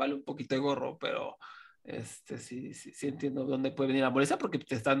como que vale un poquito de gorro, pero sí entiendo dónde puede venir la molestia porque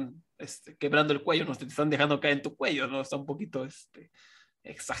te están quebrando el cuello, no te están dejando caer en tu cuello, ¿no? Está un poquito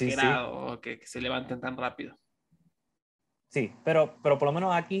exagerado que se levanten tan rápido. Sí, pero por lo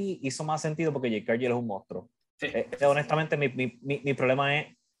menos aquí hizo más sentido porque Jade Cargill es un monstruo. Sí. Honestamente, mi problema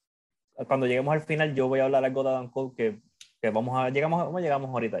es, cuando lleguemos al final, yo voy a hablar algo de Adam Cole que llegamos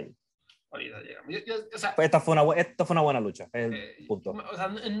ahorita allí. Ahorita llegamos. O sea, pues esta fue una buena lucha, punto. O sea,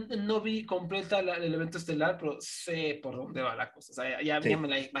 no vi completa el evento estelar, pero sé por dónde va la cosa. O sea, ya me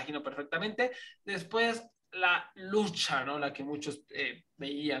la imagino perfectamente. Después, la lucha, ¿no? La que muchos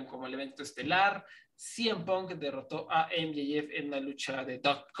veían como el evento estelar. CM Punk derrotó a MJF en una lucha de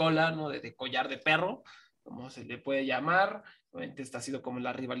dog collar, ¿no? De collar de perro, como se le puede llamar. Obviamente esta ha sido como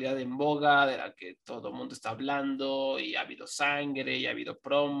la rivalidad en boga, de la que todo el mundo está hablando, y ha habido sangre, y ha habido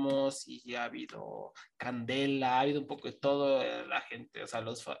promos, y ha habido candela, ha habido un poco de todo. La gente, o sea,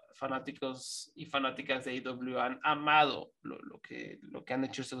 los fanáticos y fanáticas de AEW han amado lo que han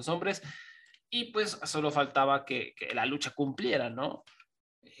hecho estos hombres, y pues solo faltaba que la lucha cumpliera, ¿no?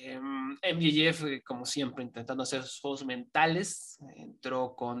 MJF, como siempre, intentando hacer sus juegos mentales,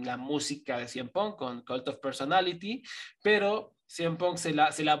 entró con la música de CM Punk, con Cult of Personality, pero CM Punk se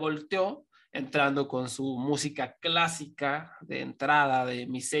la volteó entrando con su música clásica de entrada de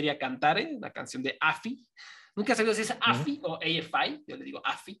Miseria Cantare, la canción de AFI. Nunca sabía si es AFI o AFI, yo le digo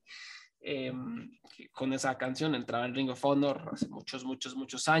AFI. Con esa canción entraba en Ring of Honor hace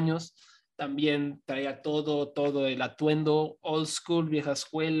muchos años. También traía todo el atuendo old school, vieja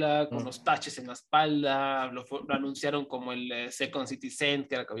escuela, con los taches en la espalda. Lo anunciaron como el Second Citizen,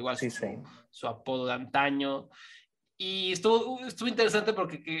 que era igual su apodo de antaño. Y estuvo interesante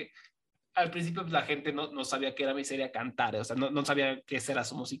porque al principio la gente no sabía que era Miseria Cantare, o sea, no sabía qué era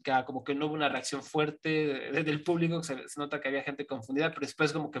su música, como que no hubo una reacción fuerte del público, se nota que había gente confundida, pero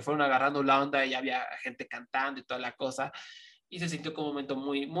después como que fueron agarrando la onda y había gente cantando y toda la cosa. Y se sintió como un momento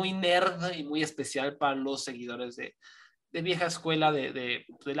muy, muy nerd y muy especial para los seguidores de vieja escuela de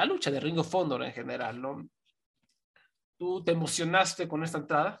la lucha, de Ring of Honor en general, ¿no? ¿Tú te emocionaste con esta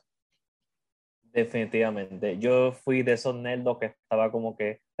entrada? Definitivamente. Yo fui de esos nerdos que estaba como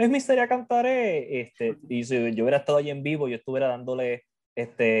que, es Misteria Cantaré. Y si yo hubiera estado allí en vivo, yo estuviera dándole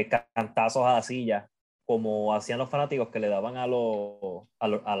cantazos a la silla, como hacían los fanáticos que le daban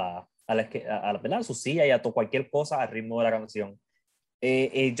 ¿verdad? A su silla y a cualquier cosa al ritmo de la canción.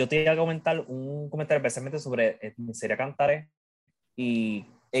 Yo te iba a comentar un comentario especialmente sobre Misteria Cantaré y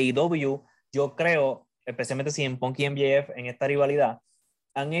AEW. Yo creo, especialmente si en Punk y MJF en esta rivalidad,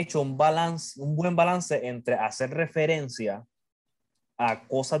 han hecho un buen balance entre hacer referencia a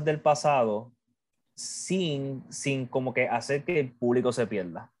cosas del pasado sin como que hacer que el público se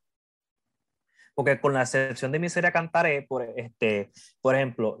pierda. Porque con la excepción de Miseria Cantaré, por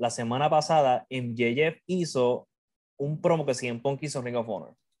ejemplo, la semana pasada MJF hizo un promo que CM Punk hizo en Ring of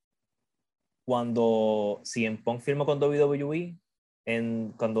Honor. Cuando CM Punk firmó con WWE,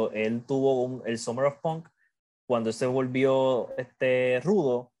 cuando él tuvo el Summer of Punk, cuando se volvió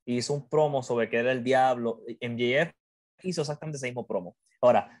rudo, hizo un promo sobre que era el diablo. MJF hizo exactamente ese mismo promo.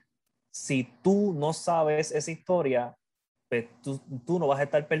 Ahora, si tú no sabes esa historia, pues tú no vas a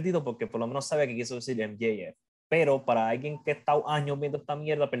estar perdido porque por lo menos sabes qué quiso decir MJF. Pero para alguien que ha estado años viendo esta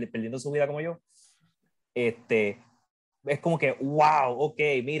mierda, perdiendo su vida como yo, es como que, wow, ok,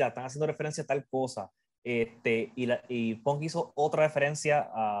 mira, están haciendo referencia a tal cosa. Y Punk hizo otra referencia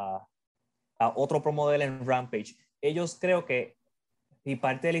a otro promo de él en Rampage. Ellos creo que, y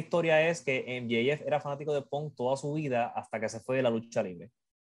parte de la historia es que MJF era fanático de Punk toda su vida hasta que se fue de la lucha libre.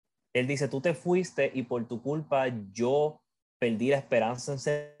 Él dice, tú te fuiste y por tu culpa yo perdí la esperanza en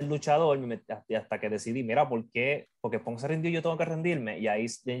ser luchador hasta que decidí, mira, ¿por qué? Porque Punk se rindió y yo tengo que rendirme. Y ahí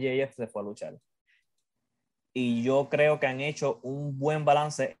MJF se fue a luchar. Y yo creo que han hecho un buen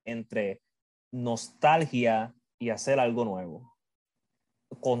balance entre nostalgia y hacer algo nuevo.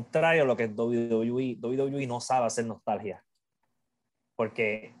 Contrario a lo que es WWE, WWE no sabe hacer nostalgia,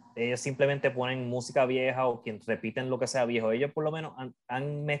 porque ellos simplemente ponen música vieja o quien repiten lo que sea viejo. Ellos por lo menos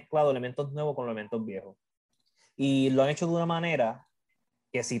han mezclado elementos nuevos con elementos viejos. Y lo han hecho de una manera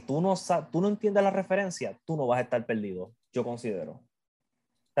que si tú no entiendes la referencia, tú no vas a estar perdido, yo considero.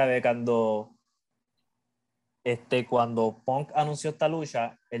 ¿Sabes? Cuando Punk anunció esta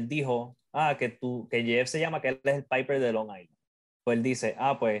lucha, él dijo, que Jeff se llama, que él es el Piper de Long Island. Pues él dice,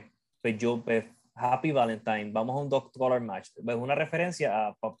 pues Happy Valentine, vamos a un Dog Collar match. Es una referencia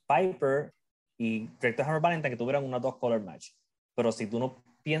a Piper y Victor Hammer Valentine que tuvieran una Dog Collar match. Pero si tú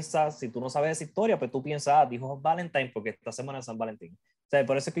no sabes esa historia, pues tú piensas, dijo Valentine porque esta semana es San Valentín. O sea,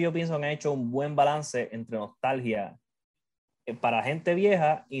 por eso es que yo pienso que han hecho un buen balance entre nostalgia para gente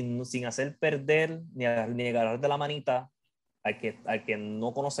vieja y sin hacer perder ni agarrar de la manita al que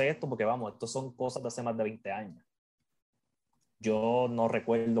no conoce esto, porque vamos, esto son cosas de hace más de 20 años. Yo no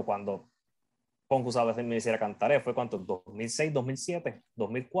recuerdo cuando Punk usaba me hiciera cantar, ¿fue cuánto? ¿2006, 2007,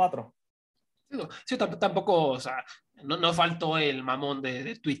 2004? Sí, tampoco, o sea, no faltó el mamón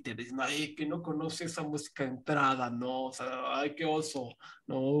de Twitter diciendo, ay, que no conoce esa música de entrada, no, o sea, ay, qué oso,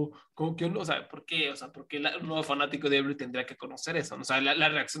 no, ¿cómo que uno, o sea, ¿por qué? O sea, ¿por qué un nuevo fanático de WWE tendría que conocer eso? ¿No? O sea, la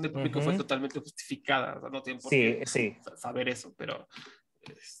reacción del público fue totalmente justificada, o sea, no tienen por qué saber eso, pero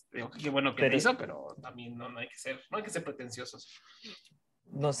digo, qué bueno que lo hizo, pero también no hay que ser pretenciosos.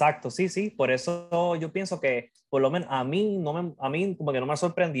 No, exacto, sí, sí, por eso yo pienso que por lo menos a mí como que no me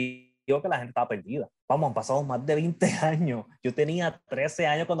sorprendió que la gente estaba perdida. Vamos, han pasado más de 20 años. Yo tenía 13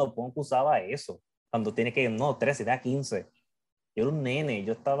 años cuando Punk usaba eso. Cuando tiene que, no, 13, tenía 15. Yo era un nene,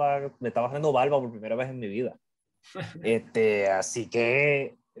 me estaba haciendo barba por primera vez en mi vida. Así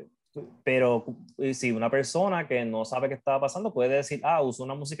que, pero si una persona que no sabe qué estaba pasando puede decir, uso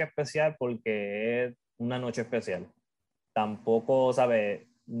una música especial porque es una noche especial. Tampoco, ¿sabe?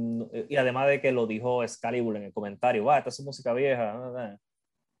 Y además de que lo dijo Excalibur en el comentario, esta es música vieja.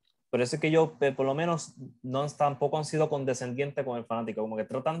 Pero eso es que yo, por lo menos, tampoco han sido condescendientes con el fanático, como que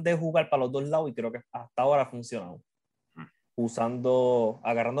tratan de jugar para los dos lados y creo que hasta ahora ha funcionado.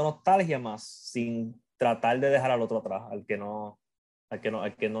 Agarrando nostalgia más, sin tratar de dejar al otro atrás, al que no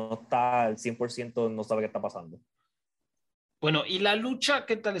está al 100% no sabe qué está pasando. Bueno, ¿y la lucha?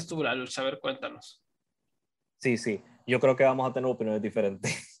 ¿Qué tal estuvo la lucha? A ver, cuéntanos. Sí, sí, yo creo que vamos a tener opiniones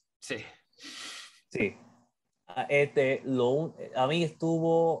diferentes. Sí. Sí. A mí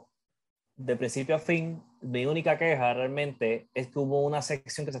estuvo de principio a fin, mi única queja realmente es que hubo una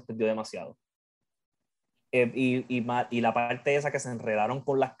sección que se extendió demasiado. Y la parte esa que se enredaron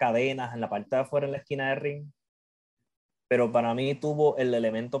con las cadenas en la parte de afuera en la esquina del ring, pero para mí tuvo el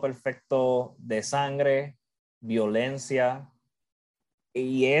elemento perfecto de sangre, violencia,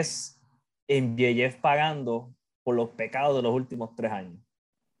 y es MJF pagando por los pecados de los últimos 3 años.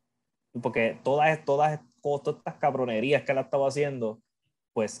 Porque todas estas cabronerías que él estaba haciendo,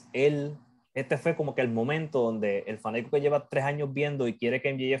 pues este fue como que el momento donde el fanático que lleva 3 años viendo y quiere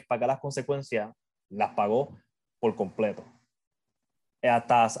que MJF pague las consecuencias, las pagó por completo. Y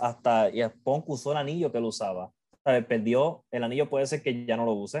Punk usó el anillo que él usaba. ¿Sabes? Perdió el anillo, puede ser que ya no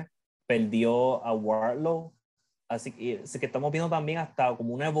lo use. Perdió a Wardlow. Así que estamos viendo también hasta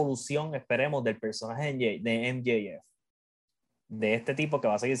como una evolución, esperemos, del personaje de MJF. De este tipo que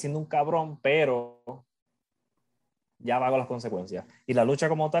va a seguir siendo un cabrón, pero ya pagó las consecuencias. Y la lucha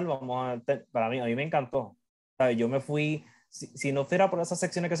como tal, a mí me encantó. ¿Sabes? Yo me fui, si no fuera por esas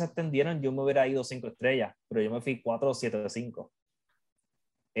secciones que se extendieron, yo me hubiera ido 5 estrellas, pero yo me fui 4 o 7 de 5.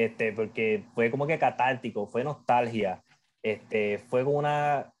 Porque fue como que catártico, fue nostalgia, fue como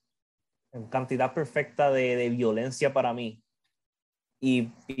una cantidad perfecta de violencia para mí. Y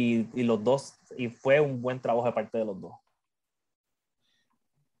los dos, y fue un buen trabajo de parte de los dos.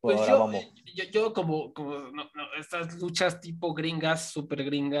 Pues yo como estas luchas tipo gringas, super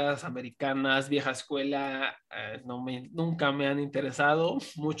gringas, americanas, vieja escuela, nunca me han interesado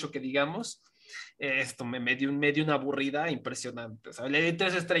mucho que digamos. Esto me dio una aburrida impresionante. O sea, le di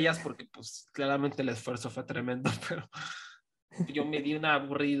 3 estrellas porque pues claramente el esfuerzo fue tremendo, pero yo me di una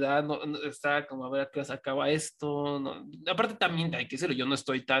aburrida, estaba como a ver a qué se acaba esto. No. Aparte también hay que decirlo, yo no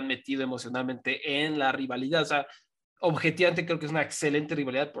estoy tan metido emocionalmente en la rivalidad, o sea, objetivamente creo que es una excelente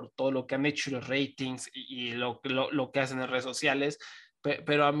rivalidad por todo lo que han hecho, los ratings y lo que hacen en redes sociales,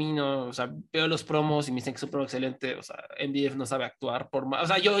 pero a mí no, o sea, veo los promos y me dicen que es un promo excelente, o sea, MJF no sabe actuar por más, o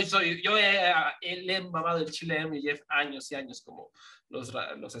sea, yo le he mamado el chile a MJF años y años, como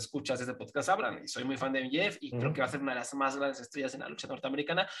los escuchas de este podcast sabrán, y soy muy fan de MJF y creo que va a ser una de las más grandes estrellas en la lucha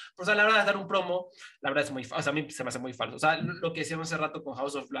norteamericana, pero o sea, la verdad de dar un promo, la verdad es muy, o sea, a mí se me hace muy falso, o sea, lo que decíamos hace rato con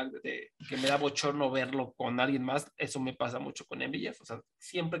House of Black, que me da bochorno verlo con alguien más, eso me pasa mucho con MJF, o sea,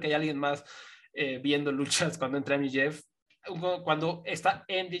 siempre que hay alguien más viendo luchas cuando entra MJF, cuando está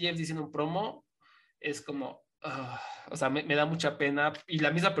MJF diciendo un promo, es como, o sea, me da mucha pena, y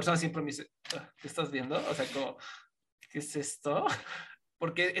la misma persona siempre me dice, ¿qué estás viendo? O sea, como, ¿qué es esto?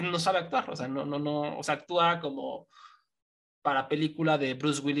 Porque no sabe actuar, o sea, no, o sea, actúa como para película de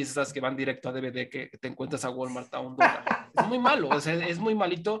Bruce Willis, esas que van directo a DVD, que te encuentras a Walmart a $1. Es muy malo, o sea, es muy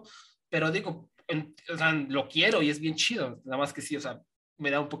malito, pero digo, o sea, lo quiero y es bien chido, nada más que sí, o sea, me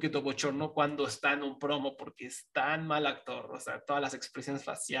da un poquito bochorno cuando está en un promo porque es tan mal actor, o sea, todas las expresiones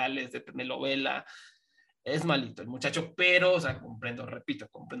faciales de telenovela, es malito el muchacho, pero, o sea, comprendo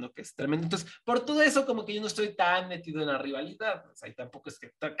que es tremendo. Entonces, por todo eso, como que yo no estoy tan metido en la rivalidad, o sea, y tampoco es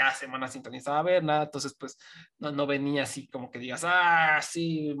que cada semana sintonizaba a ver nada, entonces, pues, no venía así como que digas,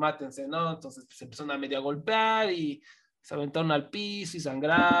 sí, mátense, ¿no? Entonces, pues, empezaron a medio golpear y se aventaron al piso y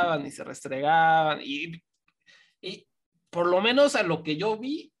sangraban y se restregaban y por lo menos a lo que yo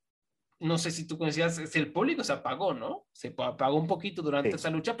vi, no sé si tú conocías, si el público se apagó, ¿no? Se apagó un poquito durante esa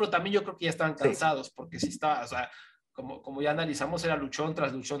lucha, pero también yo creo que ya estaban cansados, porque si estaba, o sea, como ya analizamos, era luchón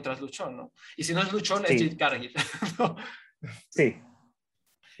tras luchón tras luchón, ¿no? Y si no es luchón, es Jade Cargill, ¿no? Sí.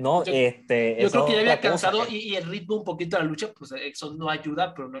 No, yo creo que ya había cansado que... y el ritmo un poquito de la lucha, pues eso no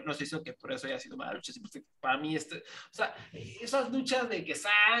ayuda, pero no estoy diciendo que por eso haya sido mala lucha, para mí, o sea, esas luchas de que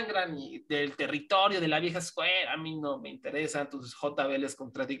sangran y del territorio de la vieja escuela, a mí no me interesan, tus JBLs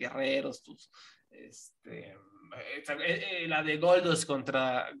contra Eddie Guerreros, la de Goldust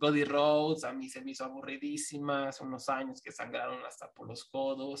contra Cody Rhodes, a mí se me hizo aburridísima, hace unos años que sangraron hasta por los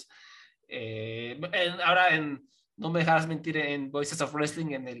codos. Ahora no me dejarás mentir, en Voices of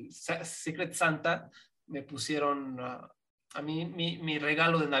Wrestling, en el Secret Santa, me pusieron, a mí mi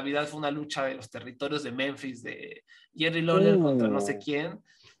regalo de Navidad fue una lucha de los territorios de Memphis, de Jerry Lawler contra no sé quién.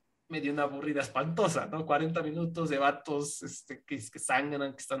 Me dio una aburrida espantosa, ¿no? 40 minutos de vatos que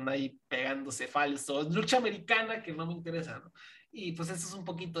sangran, que están ahí pegándose falsos. Lucha americana que no me interesa, ¿no? Y pues eso es un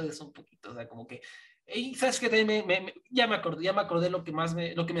poquito de eso, un poquito, o sea, como que... Y sabes que ya me acordé lo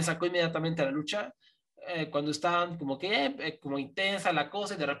que me sacó inmediatamente a la lucha, cuando estaban como que como intensa la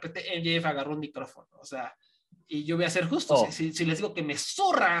cosa y de repente MJF agarró un micrófono, o sea, y yo voy a ser justo, si les digo que me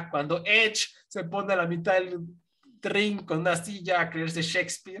zurra cuando Edge se pone a la mitad del ring con una silla a creerse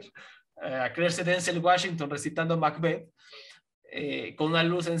Shakespeare, a creerse Denzel Washington recitando Macbeth, con una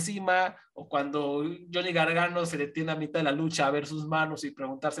luz encima, o cuando Johnny Gargano se detiene a mitad de la lucha a ver sus manos y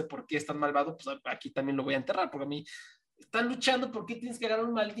preguntarse por qué es tan malvado, pues aquí también lo voy a enterrar, porque a mí están luchando, ¿por qué tienes que agarrar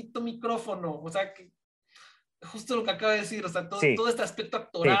un maldito micrófono? O sea, que justo lo que acabo de decir, o sea, todo este aspecto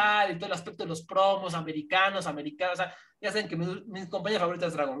actoral y todo el aspecto de los promos americanos, o sea, ya saben que mi compañía favorita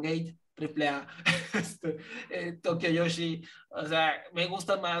es Dragon Gate, triple A, Tokyo Yoshi, o sea, me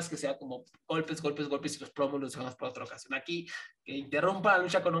gusta más que sea como golpes, golpes, golpes y los promos los dejamos para otra ocasión. Aquí, que interrumpa la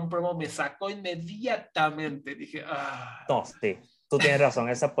lucha con un promo me sacó inmediatamente, dije, No, sí, tú tienes razón,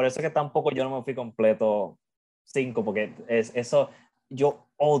 por eso que tampoco yo no me fui completo 5, porque eso,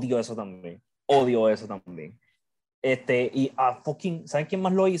 yo odio eso también, y ¿saben quién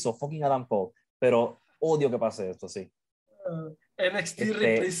más lo hizo? Fucking Adam Cole, pero odio que pase esto, sí. NXT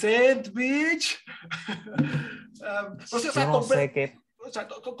represent, bitch. O sea,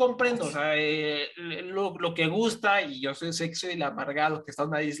 comprendo, o sea, lo que gusta, y yo soy sexo y el amargado que está en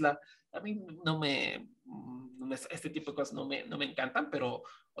una isla, a mí este tipo de cosas no me encantan, pero,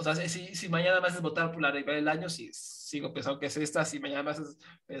 o sea, si mañana me haces votar por la rival del año, sí, sigo pensando que es esta. Si mañana me haces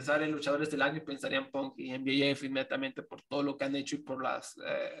pensar en luchadores del año, pensaría en Punk y en MJF inmediatamente por todo lo que han hecho y por las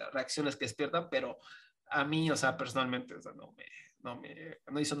reacciones que despiertan, pero a mí, o sea, personalmente, o sea,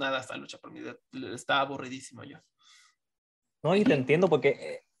 no hizo nada esta lucha por mí, estaba aburridísimo yo. No, y te entiendo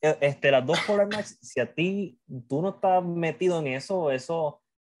porque las dos polar match, si a ti tú no estás metido en eso,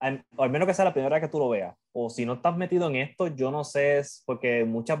 al menos que sea la primera vez que tú lo veas, o si no estás metido en esto, yo no sé, porque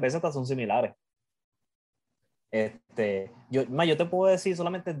muchas veces hasta son similares. Yo te puedo decir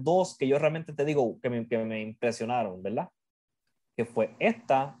solamente dos que yo realmente te digo que me impresionaron, ¿verdad? Que fue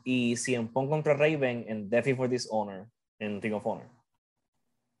esta y CM Punk contra Raven en Death Before Dishonor en Ring of Honor.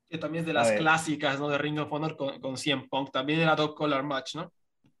 Que también es de las clásicas, ¿no? De Ring of Honor con CM Punk. También era Dog Collar Match, ¿no?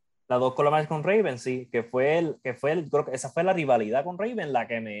 La Dog Collar Match con Raven, sí, que fue creo que esa fue la rivalidad con Raven la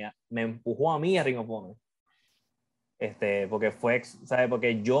que me empujó a mí a Ring of Honor. Porque ¿sabes?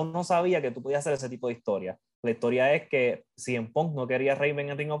 Porque yo no sabía que tú podías hacer ese tipo de historia. La historia es que CM Punk no quería a Raven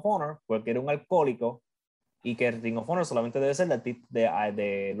en Ring of Honor porque era un alcohólico y que Ring of Honor solamente debe ser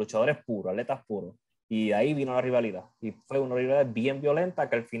de luchadores puros, atletas puros. Y ahí vino la rivalidad. Y fue una rivalidad bien violenta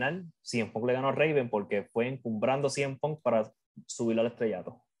que al final CM Punk le ganó a Raven porque fue encumbrando a CM Punk para subirlo al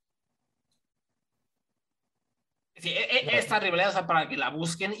estrellato. Sí, esta rivalidad, o sea, para que la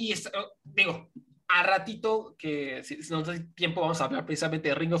busquen. Y digo, a ratito, que si no hay tiempo, vamos a hablar precisamente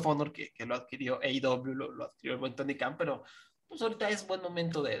de Ring of Honor, que lo adquirió AEW, lo adquirió el buen Tony Khan, pero pues ahorita es buen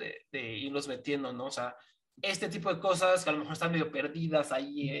momento de irlos metiendo, ¿no? O sea, este tipo de cosas que a lo mejor están medio perdidas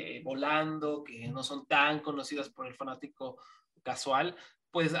ahí volando, que no son tan conocidas por el fanático casual,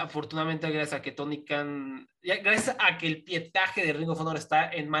 pues afortunadamente gracias a que Tony Khan, gracias a que el pietaje de Ring of Honor está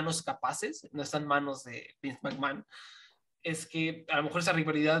en manos capaces, no está en manos de Vince McMahon, es que a lo mejor esa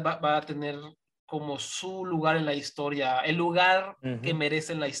rivalidad va a tener como su lugar en la historia, el lugar que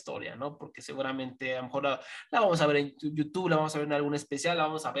merece en la historia, ¿no? Porque seguramente a lo mejor la vamos a ver en YouTube, la vamos a ver en algún especial, la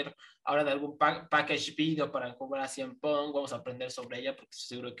vamos a ver ahora de algún package video para encontrar a CM Punk, vamos a aprender sobre ella, porque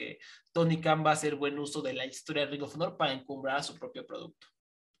seguro que Tony Khan va a hacer buen uso de la historia de Ring of Honor para encumbrar su propio producto.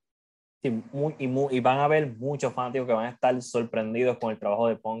 Sí, y van a haber muchos fanáticos que van a estar sorprendidos con el trabajo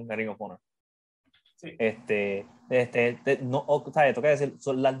de Punk en Ring of Honor. Sí. No, ¿sabes? Tengo que decir,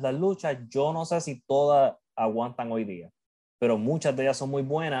 las luchas, yo no sé si todas aguantan hoy día, pero muchas de ellas son muy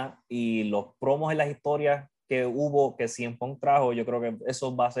buenas y los promos en las historias que hubo, que CM Punk trajo, yo creo que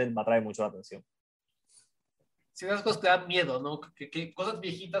eso va a traer mucho la atención. Sí, esas cosas que dan miedo, ¿no? Que cosas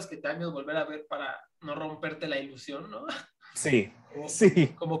viejitas que te dan miedo volver a ver para no romperte la ilusión, ¿no? Sí, sí.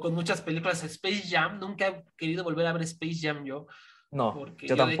 Como con muchas películas. Space Jam, nunca he querido volver a ver Space Jam yo. No, porque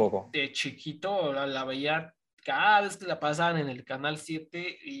yo tampoco. De chiquito la veía cada vez que la pasaban en el Canal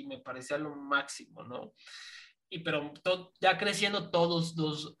 7 y me parecía lo máximo, ¿no? Pero ya creciendo todos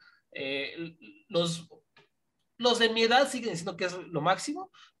los de mi edad siguen diciendo que es lo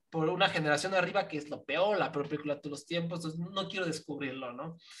máximo, por una generación de arriba que es lo peor, la peor película de todos los tiempos, entonces no quiero descubrirlo,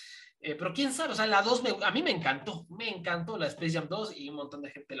 ¿no? Pero quién sabe, o sea, la 2 a mí me encantó la Space Jam 2 y un montón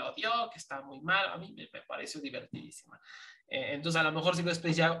de gente la odió, que estaba muy mal, a mí me pareció divertidísima. Entonces a lo mejor si veo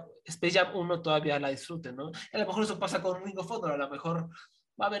Space Jam 1 todavía la disfruten, ¿no? A lo mejor eso pasa con Ring of Honor, a lo mejor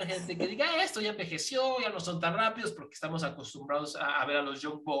va a haber gente que diga, esto ya envejeció, ya no son tan rápidos porque estamos acostumbrados a ver a los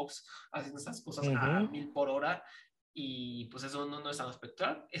Young Bucks haciendo estas cosas a 1000 por hora y pues eso no es tan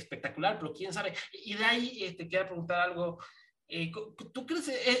espectacular, pero quién sabe. Y de ahí te quiero preguntar algo. ¿Tú crees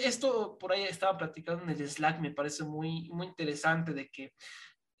esto por ahí estaba platicando en el Slack? Me parece muy, muy interesante de que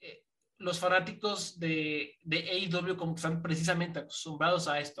los fanáticos de AEW como que están precisamente acostumbrados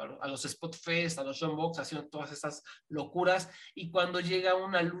a esto, a los Spot Fest, a los John Box, haciendo todas estas locuras, y cuando llega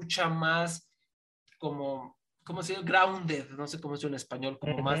una lucha más como, ¿cómo se llama? Grounded, no sé cómo se llama en español,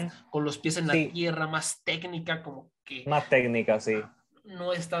 como más con los pies en la tierra, más técnica, como que... Más técnica, sí.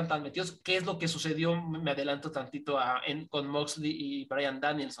 No están tan metidos. ¿Qué es lo que sucedió? Me adelanto tantito con Moxley y Bryan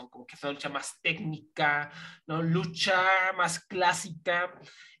Danielson, como que fue una lucha más técnica, ¿no? Lucha más clásica.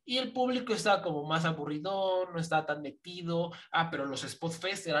 y el público estaba como más aburrido, no estaba tan metido. Pero los Spot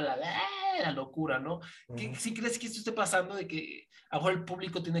Fest era la locura, ¿no? ¿Sí crees que esto esté pasando de que ahora el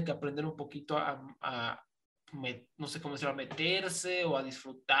público tiene que aprender un poquito no sé cómo decirlo, a meterse o a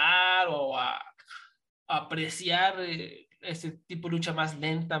disfrutar o a apreciar este tipo de lucha más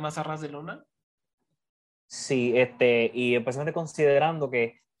lenta, más a ras de lona? Sí, y especialmente considerando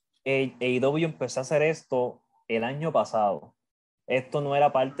que AEW empezó a hacer esto el año pasado. Esto no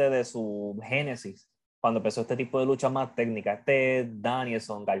era parte de su génesis cuando empezó este tipo de lucha más técnica.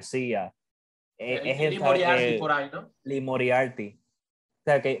 Danielson, García, Lee Moriarty por ahí, ¿no? Lee Moriarty. O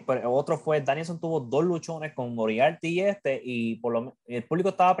sea que otro fue, Danielson tuvo 2 luchones con Moriarty y el público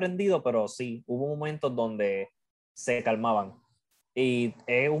estaba prendido, pero sí, hubo momentos donde se calmaban. Y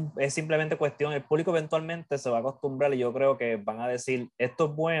es simplemente cuestión, el público eventualmente se va a acostumbrar y yo creo que van a decir, esto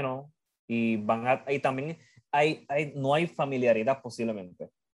es bueno, y también no hay familiaridad posiblemente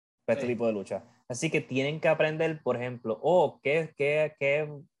para este tipo de lucha. Así que tienen que aprender, por ejemplo, ¿qué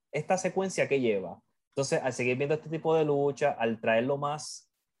esta secuencia que lleva? Entonces, al seguir viendo este tipo de lucha, al traerlo más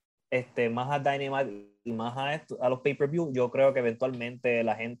a Dynamite y más a los pay-per-view, yo creo que eventualmente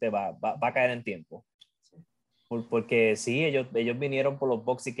la gente va a caer en tiempo. Porque sí, ellos vinieron por los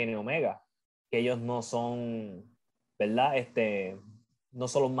Bucks y Kenny Omega, que ellos no son, ¿verdad? No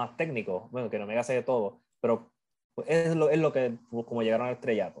son los más técnicos. Bueno, Kenny Omega hace de todo, pero es lo que, como llegaron al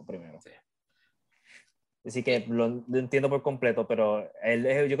estrellato primero. Sí. Así que lo entiendo por completo, pero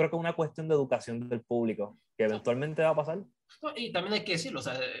yo creo que es una cuestión de educación del público, que eventualmente va a pasar. Y también hay que decirlo, o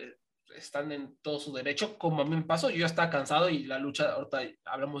sea, están en todo su derecho, como a mí me pasó. Yo ya estaba cansado y la lucha, ahorita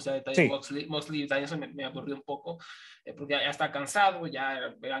hablamos ya de detalle, sí. Moxley y Danielson me aburrió un poco, porque ya está cansado, ya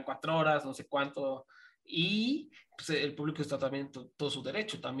eran 4 horas, no sé cuánto, y pues, el público está también todo su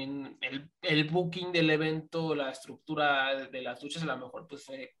derecho. También el booking del evento, la estructura de las luchas, a lo mejor pues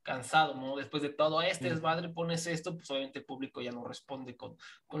fue cansado, ¿no? Después de todo desmadre, pones esto, pues obviamente el público ya no responde con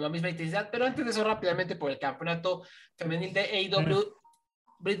la misma intensidad. Pero antes de eso, rápidamente, por el campeonato femenil de AEW,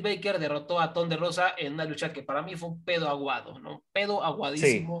 Britt Baker derrotó a Thunder Rosa en una lucha que para mí fue un pedo aguado, ¿no? Un pedo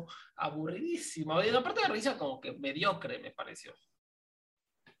aguadísimo, sí. Aburridísimo. Y la parte de risa como que mediocre, me pareció.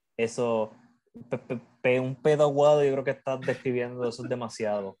 Eso, un pedo aguado, yo creo que estás describiendo eso es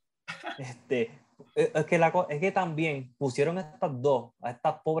demasiado. Es que también pusieron a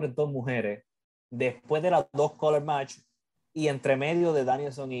estas pobres 2 mujeres, después de las 2 color match, y entre medio de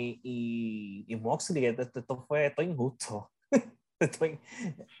Danielson y Moxley. Esto fue injusto.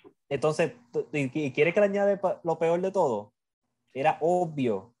 Entonces, ¿y quiere que le añade lo peor de todo? Era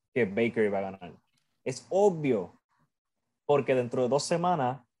obvio que Baker iba a ganar. Es obvio, porque dentro de 2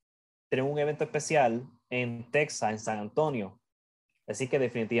 semanas tenemos un evento especial en Texas, en San Antonio. Así que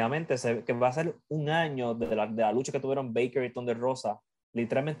definitivamente que va a ser un año de la lucha que tuvieron Baker y Thunder Rosa.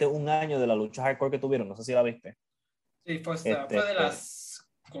 Literalmente un año de la lucha hardcore que tuvieron. No sé si la viste. Sí, fue de las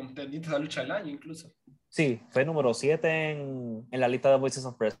contendientes de la lucha del año incluso. Sí, fue número 7 en la lista de Voices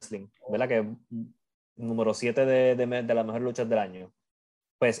of Wrestling, ¿verdad? Que número 7 de las mejores luchas del año.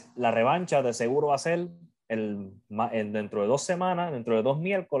 Pues la revancha de seguro va a ser dentro de 2 semanas, dentro de 2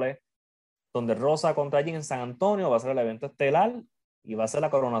 miércoles, Thunder Rosa contra allí en San Antonio. Va a ser el evento estelar y va a ser la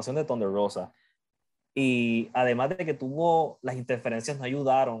coronación de Thunder Rosa. Y además de que las interferencias no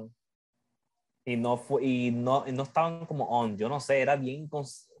ayudaron y no estaban como on, yo no sé, era bien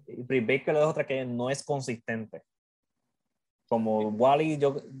Britt Baker es otra que no es consistente. Como Wally,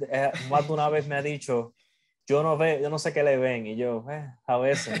 más de una vez me ha dicho, yo no sé qué le ven, y yo, a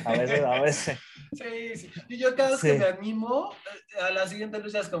veces. Sí. Y yo cada vez que me animo a la siguiente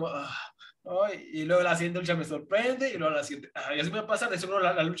lucha es como, y luego la siguiente lucha me sorprende, y luego la siguiente, y así me pasa de seguro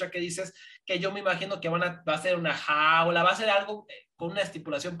la lucha que dices, que yo me imagino que va a ser una jaula, va a ser algo con una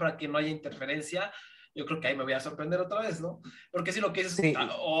estipulación para que no haya interferencia. Yo creo que ahí me voy a sorprender otra vez, ¿no? Porque si lo que es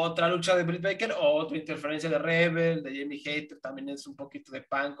otra lucha de Britt Baker, otra interferencia de Rebel, de Jamie Hayter, también es un poquito de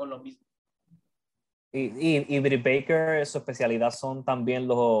pan con lo mismo. Y Britt Baker, su especialidad son también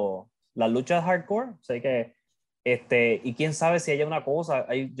las luchas hardcore. O sea que, y quién sabe si hay una cosa,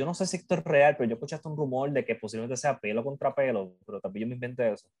 yo no sé si esto es real, pero yo escuché hasta un rumor de que posiblemente sea pelo contra pelo, pero también yo me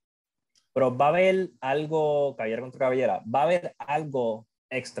inventé eso. Pero va a haber algo, cabellera contra cabellera, va a haber algo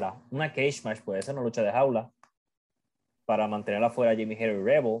extra, una cage match, puede ser una lucha de jaula para mantener afuera a Jamie Hayter y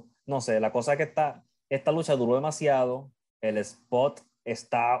Rebel. No sé, la cosa es que esta lucha duró demasiado, el spot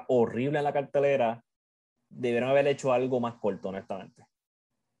está horrible en la cartelera, debieron haber hecho algo más corto, honestamente.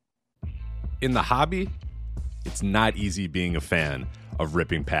 In the hobby, it's not easy being a fan of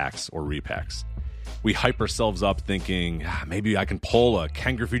ripping packs or repacks. We hype ourselves up thinking, maybe I can pull a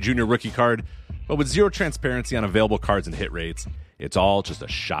Ken Griffey Jr. rookie card, but with zero transparency on available cards and hit rates, It's all just a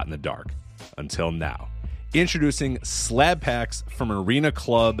shot in the dark. Until now. Introducing slab packs from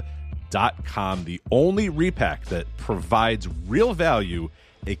arenaclub.com, the only repack that provides real value,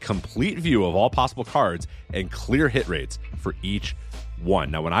 a complete view of all possible cards, and clear hit rates for each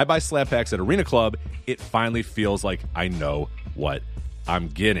one. Now, when I buy slab packs at Arena Club, it finally feels like I know what I'm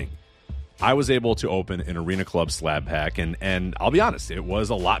getting. I was able to open an Arena Club slab pack, and I'll be honest, it was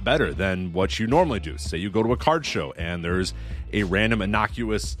a lot better than what you normally do. Say you go to a card show, and there's a random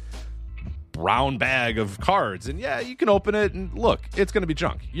innocuous brown bag of cards, and yeah, you can open it, and look, it's going to be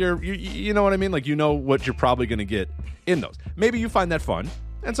junk. You know what I mean? Like, you know what you're probably going to get in those. Maybe you find that fun,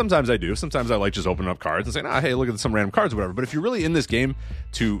 and sometimes I do. Sometimes I like just opening up cards and saying, hey, look at some random cards or whatever. But if you're really in this game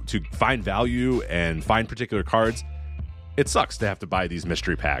to find value and find particular cards, it sucks to have to buy these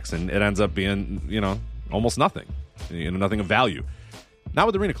mystery packs, and it ends up being, almost nothing, nothing of value. Not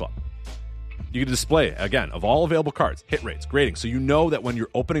with Arena Club. You can display, again, of all available cards, hit rates, grading, so you know that when you're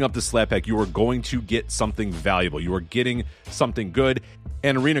opening up the slab pack, you are going to get something valuable. You are getting something good.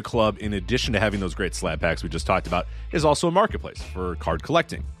 And Arena Club, in addition to having those great slab packs we just talked about, is also a marketplace for card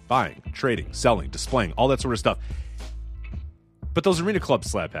collecting, buying, trading, selling, displaying, all that sort of stuff. But those Arena Club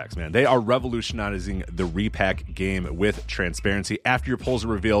slab packs, man, they are revolutionizing the repack game with transparency. After your pulls are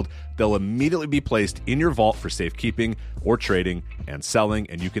revealed, they'll immediately be placed in your vault for safekeeping or trading and selling,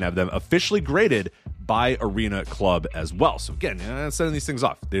 and you can have them officially graded by Arena Club as well. So again, sending these things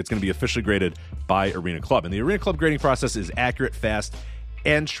off, it's going to be officially graded by Arena Club. And the Arena Club grading process is accurate, fast,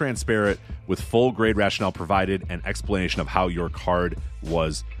 and transparent, with full grade rationale provided and explanation of how your card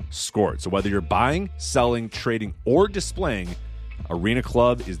was scored. So whether you're buying, selling, trading, or displaying, Arena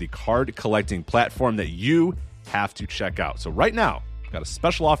Club is the card collecting platform that you have to check out. So right now, I've got a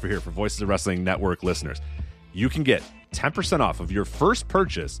special offer here for Voices of Wrestling Network listeners. You can get 10% off of your first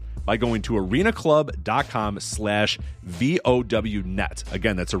purchase by going to arenaclub.com/VOWnet.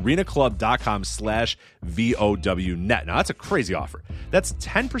 Again, that's arenaclub.com/VOWnet. Now, that's a crazy offer. That's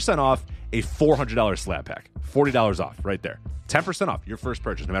 10% off a $400 slab pack. $40 off right there. 10% off your first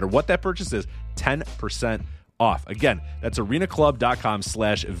purchase. No matter what that purchase is, 10% off. Again, that's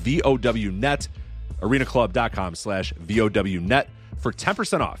arenaclub.com/VOWnet. arenaclub.com/VOWnet for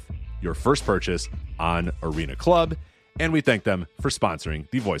 10% off your first purchase on Arena Club. And we thank them for sponsoring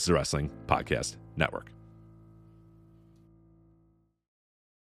the Voices of Wrestling Podcast Network.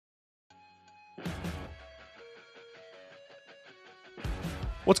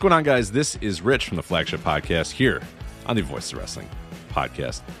 What's going on, guys? This is Rich from the Flagship Podcast here on the Voices of Wrestling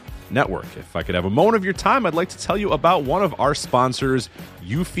Podcast Network. If I could have a moment of your time, I'd like to tell you about one of our sponsors,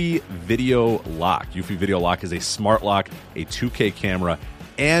 Eufy Video Lock. Eufy Video Lock is a smart lock, a 2K camera,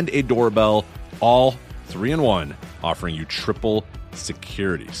 and a doorbell, all 3-in-1, offering you triple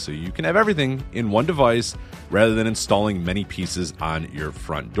security. So you can have everything in one device rather than installing many pieces on your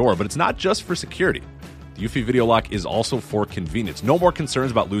front door. But it's not just for security. The Eufy Video Lock is also for convenience. No more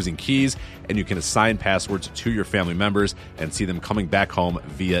concerns about losing keys, and you can assign passwords to your family members and see them coming back home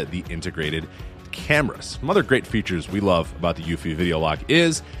via the integrated cameras. Some other great features we love about the Eufy Video Lock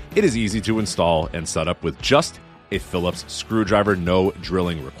is it is easy to install and set up with just a Phillips screwdriver, no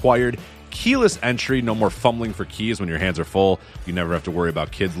drilling required. Keyless entry, no more fumbling for keys when your hands are full. You never have to worry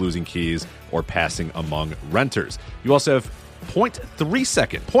about kids losing keys or passing among renters. You also have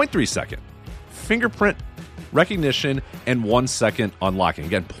 0.3 second fingerprint recognition and 1 second unlocking.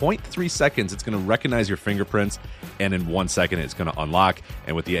 Again, 0.3 seconds, it's going to recognize your fingerprints, and in 1 second, it's going to unlock.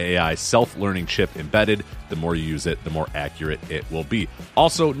 And with the AI self-learning chip embedded, the more you use it, the more accurate it will be.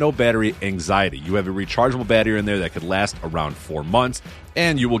 Also, no battery anxiety. You have a rechargeable battery in there that could last around 4 months,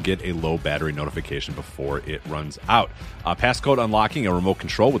 and you will get a low battery notification before it runs out. Passcode unlocking, a remote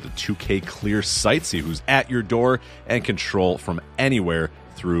control with a 2K clear sight, see who's at your door, and control from anywhere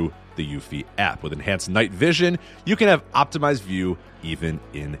through the Eufy app. With enhanced night vision, you can have optimized view even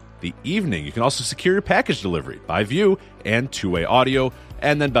in the evening. You can also secure your package delivery by view and two-way audio.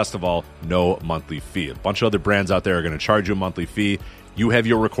 And then best of all, no monthly fee. A bunch of other brands out there are going to charge you a monthly fee. You have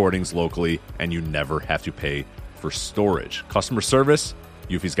your recordings locally, and you never have to pay for storage. Customer service,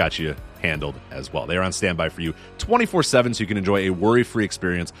 Eufy's got you handled as well. They are on standby for you 24/7, so you can enjoy a worry-free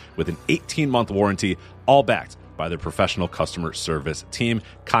experience with an 18-month warranty, all backed by their professional customer service team.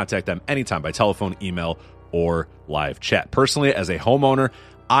 Contact them anytime by telephone, email, or live chat. Personally, as a homeowner,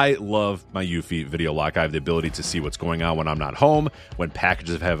 I love my Eufy Video Lock. I have the ability to see what's going on when I'm not home, when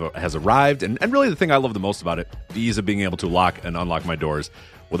packages has arrived, and really the thing I love the most about it, the ease of being able to lock and unlock my doors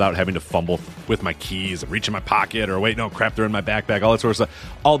without having to fumble with my keys and reach in my pocket or wait, no, crap, they're in my backpack, all that sort of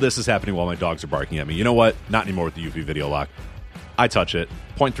stuff. All this is happening while my dogs are barking at me. You know what? Not anymore with the Eufy Video Lock. I touch it,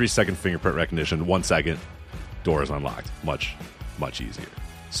 0.3 second fingerprint recognition, 1 second, door is unlocked. Much much easier.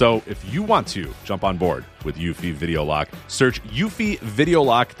 So if you want to jump on board with Eufy Video Lock, search Eufy Video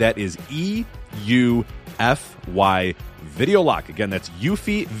Lock. That is EUFY Video Lock. Again, that's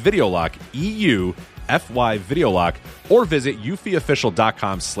Eufy Video Lock, EUFY Video Lock, or visit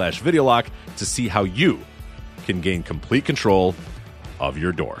eufyofficial.com/videolock to see how you can gain complete control of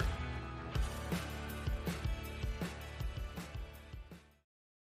your door.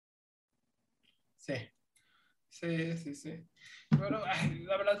 Sí. Bueno,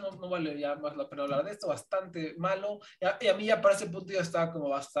 la verdad no vale ya más la pena hablar de esto, bastante malo. Y a mí ya para ese punto ya estaba como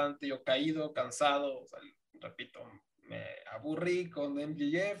bastante yo caído, cansado, o sea, repito, me aburrí con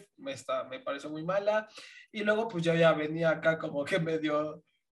MJF, me pareció muy mala. Y luego pues yo ya venía acá como que medio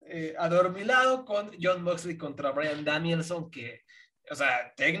adormilado con Jon Moxley contra Bryan Danielson, que, o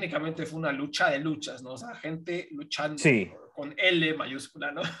sea, técnicamente fue una lucha de luchas, ¿no? O sea, gente luchando con L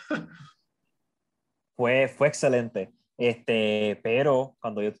mayúscula, ¿no? Fue excelente. Pero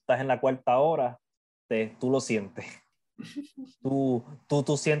cuando ya estás en la cuarta hora, tú lo sientes. Tú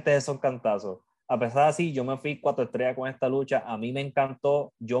sientes esos cantazos. A pesar de así, yo me fui 4 estrellas con esta lucha. A mí me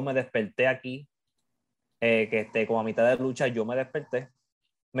encantó. Yo me desperté aquí. Como a mitad de lucha, yo me desperté.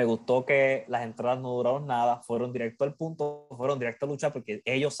 Me gustó que las entradas no duraron nada. Fueron directo al punto. Fueron directo a luchar porque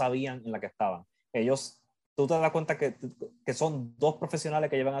ellos sabían en la que estaban. Tú te das cuenta que son 2 profesionales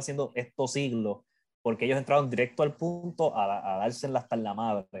que llevan haciendo estos siglos, porque ellos entraron directo al punto a dársela hasta en la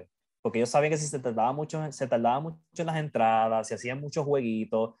madre, porque ellos sabían que si se tardaba mucho en las entradas, si hacían muchos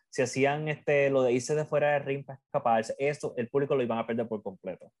jueguitos, si hacían lo de irse de fuera del ring para escaparse, el público lo iban a perder por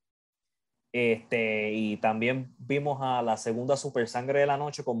completo. Y también vimos a la segunda super sangre de la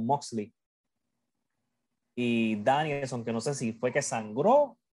noche con Moxley y Danielson, que no sé si fue que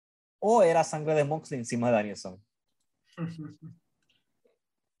sangró o era sangre de Moxley encima de Danielson.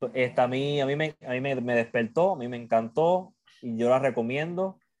 A mí me despertó, a mí me encantó y yo la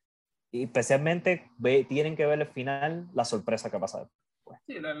recomiendo, y especialmente tienen que ver el final, la sorpresa que ha pasado.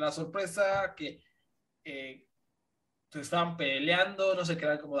 Sí, la sorpresa que se estaban peleando, no se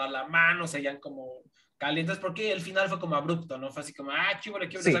querían como dar la mano, seguían como calientes, porque el final fue como abrupto, ¿no? Fue así como, qué bueno,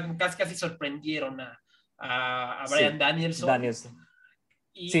 sí. O sea, como casi sorprendieron a Bryan Danielson.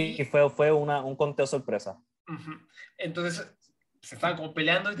 Sí, fue un conteo sorpresa. Entonces se estaban como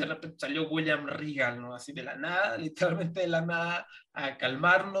peleando y de repente salió William Regal, ¿no? Así de la nada, literalmente de la nada, a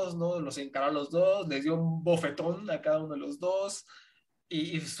calmarnos, ¿no? Los encaró a los dos, les dio un bofetón a cada uno de los dos,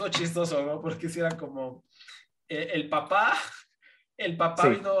 y fue chistoso, ¿no? Porque si era como el papá sí.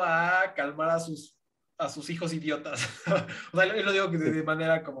 Vino a calmar a sus hijos idiotas. O sea, yo lo digo de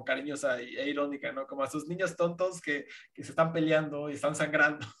manera como cariñosa e irónica, ¿no? Como a sus niños tontos que se están peleando y están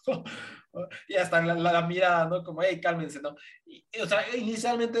sangrando. Y hasta la mirada, ¿no? Como, hey, cálmense, ¿no? O sea,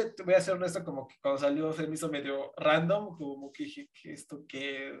 inicialmente, te voy a ser honesto, como que cuando salió se me hizo medio random, como que dije, ¿esto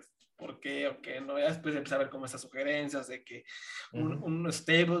qué es? ¿Por qué? ¿O qué? ¿No? Ya después empecé a ver como esas sugerencias de que un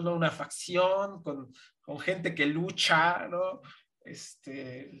stable, ¿no? Una facción con gente que lucha, ¿no?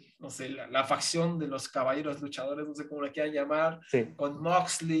 No sé, la facción de los caballeros luchadores, no sé cómo la quieran llamar, sí. Con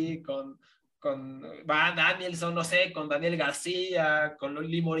Moxley, con Van Danielson, no sé, con Daniel García, con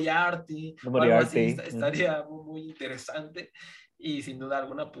Lee Moriarty, algo así, estaría muy interesante, y sin duda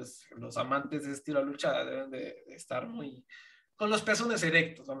alguna, pues los amantes de ese estilo de lucha deben de estar muy con los pezones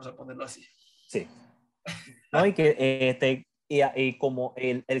erectos, vamos a ponerlo así. Sí. No, y que y como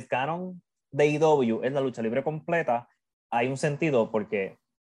el canon de IW es la lucha libre completa, hay un sentido porque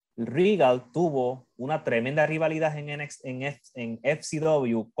Regal tuvo una tremenda rivalidad en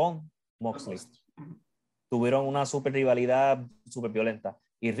FCW con Moxley. Tuvieron una super rivalidad super violenta.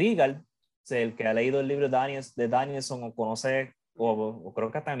 Y Regal, el que ha leído el libro de Danielson o conoce, o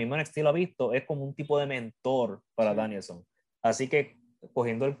creo que hasta mismo en NXT lo ha visto, es como un tipo de mentor para Danielson. Así que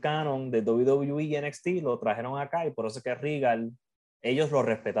cogiendo el canon de WWE y NXT, lo trajeron acá, y por eso que Regal, ellos lo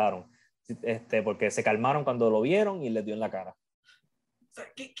respetaron. Porque se calmaron cuando lo vieron y les dio en la cara. O sea,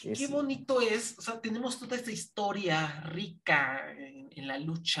 qué bonito es. O sea, tenemos toda esta historia rica en la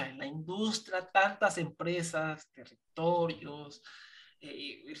lucha, en la industria, tantas empresas, territorios,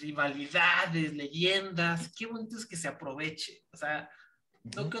 rivalidades, leyendas. Qué bonito es que se aproveche. O sea,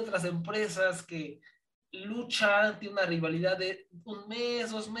 no que otras empresas que luchan, tienen una rivalidad de 1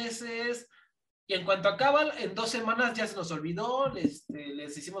 mes, 2 meses, y en cuanto acaban, en 2 semanas ya se nos olvidó,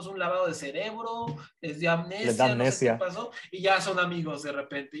 les hicimos un lavado de cerebro, les dio amnesia, no sé qué pasó, y ya son amigos de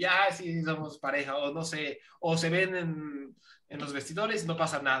repente, ya sí somos pareja, o no sé, o se ven en los vestidores y no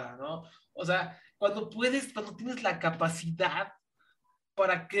pasa nada, ¿no? O sea, cuando tienes la capacidad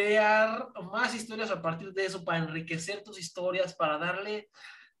para crear más historias a partir de eso, para enriquecer tus historias, para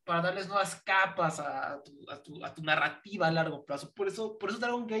para darles nuevas capas a tu narrativa a largo plazo. Por eso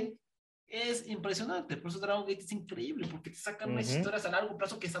Dragon Gate es impresionante, por eso Dragon Gate es increíble, porque te sacan unas historias a largo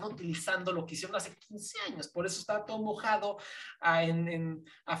plazo que están utilizando lo que hicieron hace 15 años, por eso está todo mojado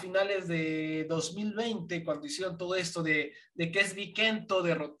a finales de 2020, cuando hicieron todo esto de que SB Kento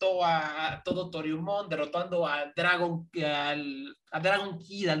derrotó a todo Toriumon, derrotando a Dragon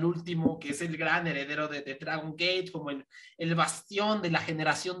Kid, al último, que es el gran heredero de Dragon Gate, como el bastión de la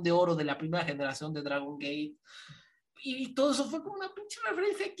generación de oro de la primera generación de Dragon Gate. Y todo eso fue como una pinche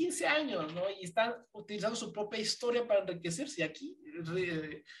referencia de 15 años, ¿no? Y están utilizando su propia historia para enriquecerse. Y aquí,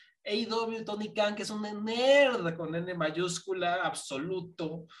 AEW, Tony Khan, que es un nerd con N mayúscula,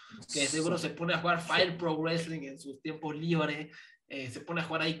 absoluto, que seguro se pone a jugar Fire Pro Wrestling en sus tiempos libres, se pone a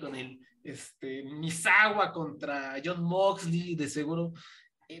jugar ahí con el Misawa contra Jon Moxley, de seguro.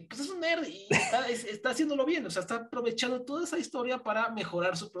 Pues es un nerd y está haciéndolo bien, o sea, está aprovechando toda esa historia para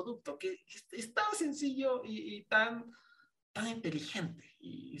mejorar su producto, que es tan sencillo y tan inteligente,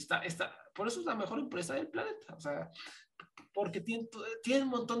 y por eso es la mejor empresa del planeta, o sea, porque tiene un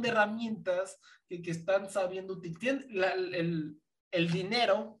montón de herramientas que están sabiendo utilizar, el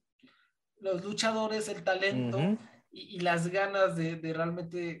dinero, los luchadores, el talento y las ganas de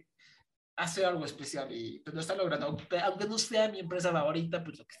realmente hacer algo especial, y pues lo están logrando, aunque no sea mi empresa favorita,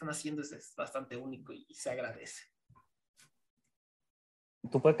 pues lo que están haciendo es bastante único y se agradece.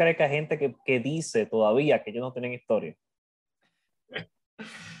 ¿Tú puedes creer que hay gente que dice todavía que ellos no tienen historia?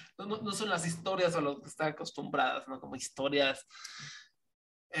 No son las historias a lo que están acostumbradas, ¿no? Como historias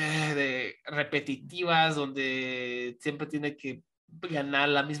repetitivas, donde siempre tiene que ganar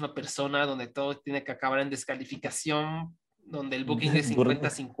la misma persona, donde todo tiene que acabar en descalificación, donde el booking es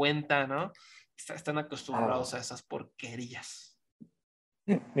 50-50, ¿no? Están acostumbrados a esas porquerías.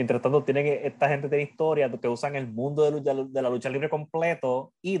 Mientras tanto, esta gente tiene historia que usan el mundo de la lucha libre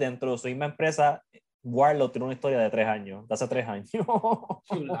completo, y dentro de su misma empresa, Warlow tiene una historia de 3 años, de hace 3 años.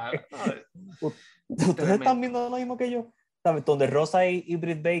 ¿Ustedes están viendo lo mismo que yo? ¿Sabes? Donde Rosa y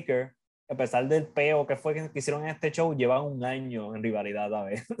Britt Baker, a pesar del peo que fue que hicieron en este show, llevan 1 año en rivalidad,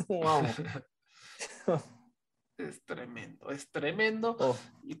 ¿sabes? Es tremendo.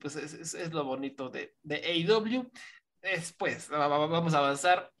 Y pues es lo bonito de AEW. Después vamos a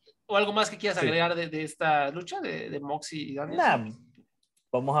avanzar. ¿O algo más que quieras agregar de esta lucha de Moxie y Daniel? Nah,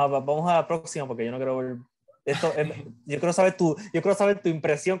 vamos a la próxima, porque yo no quiero ver esto. Yo quiero saber tu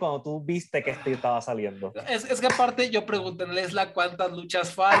impresión cuando tú viste que estaba saliendo. Es que aparte yo pregunté en Lesla cuántas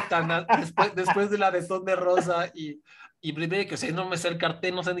luchas faltan después de la de Thunder Rosa y primero que no me sé el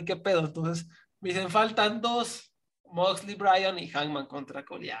cartel, no sé ni qué pedo. Entonces me dicen faltan 2, Moxley, Bryan y Hangman contra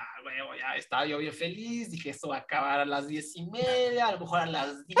Cole. Ya estaba yo bien feliz, dije esto va a acabar a las 10:30, a lo mejor a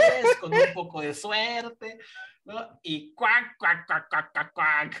las 10 con un poco de suerte, ¿no? Y cuac,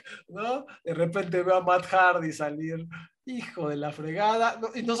 ¿no? De repente veo a Matt Hardy salir, hijo de la fregada, no,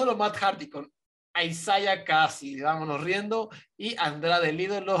 y no solo Matt Hardy, con Isaiah Cassie, vámonos riendo, y Andrade, el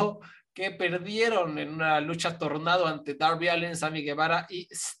ídolo, que perdieron en una lucha tornado ante Darby Allin, Sammy Guevara y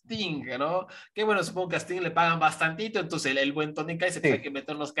Sting, ¿no? Que bueno, supongo que a Sting le pagan bastantito, entonces el buen Tony Khan se tiene que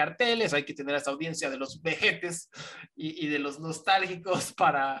meter en los carteles, hay que tener esa audiencia de los vejetes y de los nostálgicos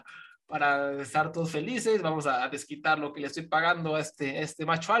para estar todos felices. Vamos a desquitar lo que le estoy pagando a este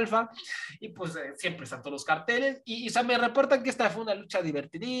macho alfa, y pues siempre están todos los carteles, y o sea, me reportan que esta fue una lucha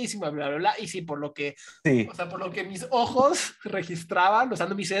divertidísima, bla, bla, bla, y sí, por lo que mis ojos registraban, o sea,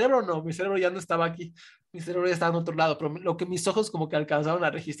 no, mi cerebro ya no estaba aquí, mi cerebro ya estaba en otro lado, pero lo que mis ojos como que alcanzaron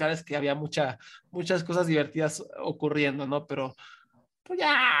a registrar es que había muchas cosas divertidas ocurriendo, ¿no? Pero pues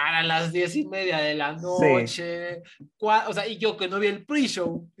ya a las 10:30 de la noche, o sea, y yo que no vi el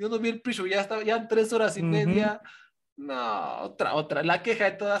pre-show, ya en 3 horas y media. No, otra, la queja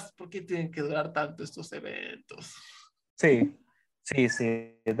de todas, ¿por qué tienen que durar tanto estos eventos? Sí.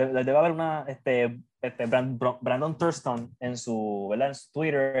 Debe haber una, Brandon Thurston en su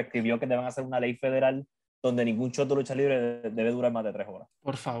Twitter escribió que deben hacer una ley federal donde ningún show de lucha libre debe durar más de 3 horas.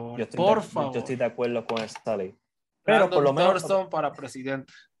 Por favor, Yo estoy de acuerdo con esta ley. Pero Brandon por lo menos Thurston para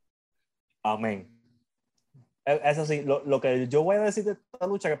presidente. Amén. Eso sí, lo que yo voy a decir de esta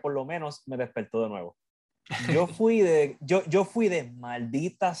lucha, que por lo menos me despertó de nuevo. Yo fui de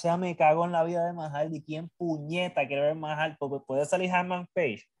maldita sea, me cago en la vida de Matt Hardy. ¿Quién puñeta quiere ver Matt Hardy? Porque puede salir Hangman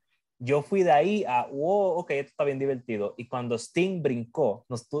Page. Yo fui de ahí a, wow, ok, esto está bien divertido. Y cuando Sting brincó,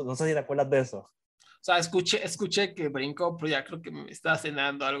 no sé si te acuerdas de eso. O sea, escuché que brincó, pero ya creo que me estaba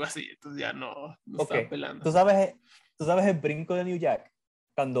cenando algo así, entonces ya no estaba pelando. ¿Tú sabes el brinco de New Jack?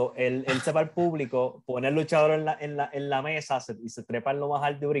 Cuando él se va al público, pone el luchador en la mesa y se trepa en lo más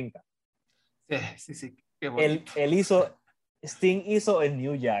alto y brinca. Sí, qué bonito. Él hizo Sting hizo el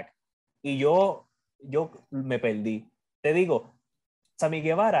New Jack y yo me perdí. Te digo, Sammy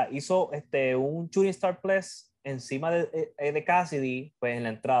Guevara hizo un Shooting Star Press encima de Cassidy, pues en la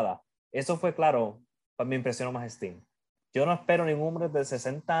entrada. Eso fue, claro, para mí impresionó más Sting. Yo no espero ningún hombre de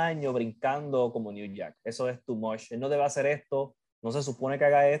 60 años brincando como New Jack. Eso es too much. Él no debe hacer esto. No se supone que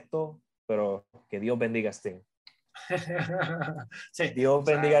haga esto, pero que Dios bendiga a Sting. Sí, Dios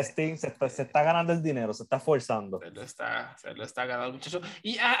bendiga a Sting. Se está ganando el dinero, se está forzando. Se lo está ganando el muchacho.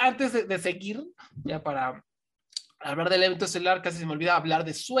 Y antes de seguir, ya para hablar del evento estelar, casi se me olvida hablar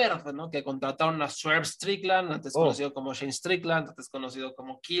de Swerve, ¿no? Que contrataron a Swerve Strickland, antes conocido como Shane Strickland, antes conocido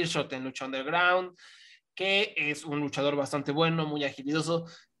como Killshot en Lucha Underground, que es un luchador bastante bueno, muy agilidoso,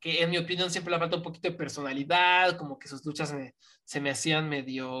 que en mi opinión siempre le falta un poquito de personalidad, como que sus luchas se me hacían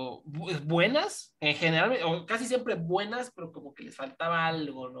medio buenas, en general, o casi siempre buenas, pero como que les faltaba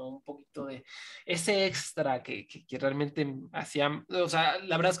algo, ¿no? Un poquito de ese extra que realmente hacían, o sea,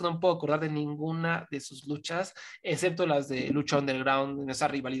 la verdad es que no me puedo acordar de ninguna de sus luchas, excepto las de Lucha Underground, en esa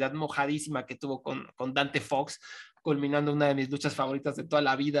rivalidad mojadísima que tuvo con Dante Fox, culminando una de mis luchas favoritas de toda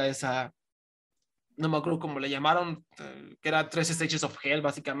la vida, esa no me acuerdo cómo le llamaron, que era 3 Stages of Hell,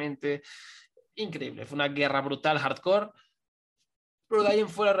 básicamente. Increíble, fue una guerra brutal, hardcore. Pero de ahí en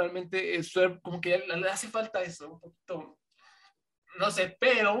fuera realmente como que le hace falta eso, un poquito, no sé,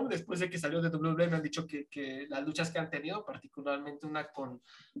 pero después de que salió de WWE me han dicho que las luchas que han tenido, particularmente una con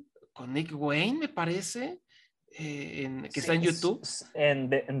Nick Wayne, me parece, que está en YouTube.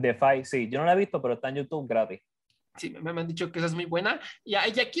 En The Fight, sí. Yo no la he visto, pero está en YouTube gratis. Sí, me han dicho que esa es muy buena. Y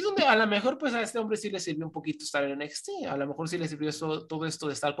aquí donde a lo mejor pues a este hombre sí le sirvió un poquito estar en NXT. A lo mejor sí le sirvió todo esto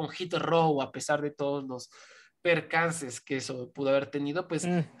de estar con Hit Row a pesar de todos los percances que eso pudo haber tenido. Pues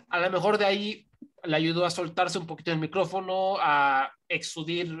a lo mejor de ahí le ayudó a soltarse un poquito el micrófono, a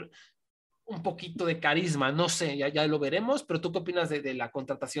exudir un poquito de carisma. No sé, ya lo veremos. Pero ¿tú qué opinas de la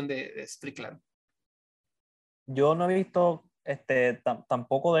contratación de Strickland? Yo no he visto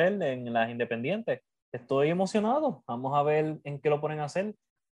tampoco de él en las independientes. Estoy emocionado. Vamos a ver en qué lo ponen a hacer.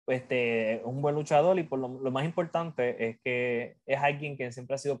 Es un buen luchador y por lo más importante es que es alguien que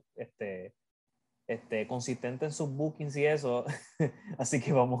siempre ha sido consistente en sus bookings y eso. Así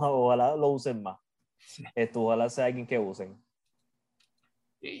que ojalá lo usen más. Sí. Ojalá sea alguien que usen.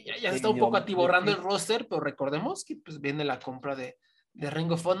 Ya se está un poco atiborrando el roster, pero recordemos que pues viene la compra de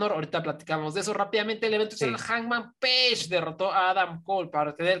Ring of Honor. Ahorita platicamos de eso rápidamente. El evento es el Hangman Page derrotó a Adam Cole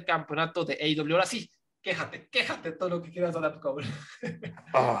para tener el campeonato de AEW. Ahora sí, quéjate todo lo que quieras, Adam Cole.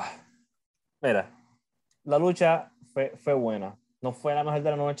 Mira, la lucha fue buena. No fue la mejor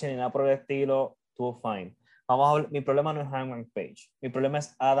de la noche ni nada por el estilo. Estuvo fine. Vamos a ver, mi problema no es Hangman Page. Mi problema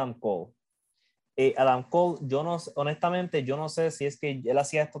es Adam Cole. Adam Cole, honestamente, yo no sé si es que él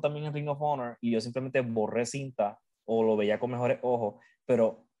hacía esto también en Ring of Honor y yo simplemente borré cinta o lo veía con mejores ojos,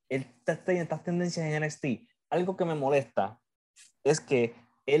 pero él tiene estas tendencias en NXT. Algo que me molesta es que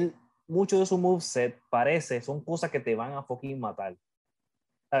mucho de su moveset son cosas que te van a fucking matar.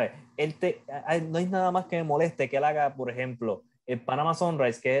 ¿Sabes? No hay nada más que me moleste que él haga, por ejemplo, el Panama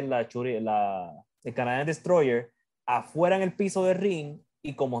Sunrise, que es el Canadian Destroyer, afuera en el piso del ring,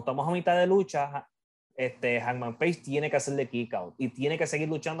 y como estamos a mitad de lucha, Hangman Page tiene que hacerle kick out y tiene que seguir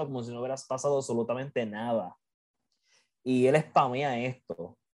luchando como si no hubiera pasado absolutamente nada. Y él spamea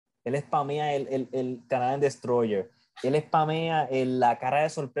esto. Él spamea el Canadian Destroyer. Él spamea la cara de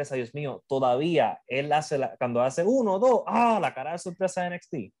sorpresa. Dios mío, todavía él hace, cuando hace 1, 2, la cara de sorpresa de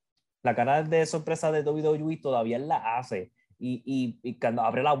NXT. La cara de sorpresa de WWE todavía él la hace. Y cuando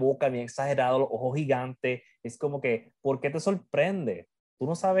abre la boca, bien exagerado, los ojos gigantes, es como que, ¿por qué te sorprende? Tú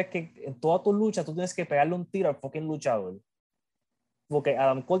no sabes que en toda tu lucha tú tienes que pegarle un tiro al fucking luchador. Porque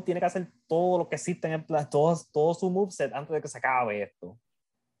Adam Cole tiene que hacer todo lo que existe en el plan, todo su moveset antes de que se acabe esto.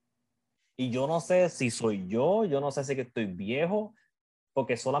 Y yo no sé si soy yo no sé si que estoy viejo,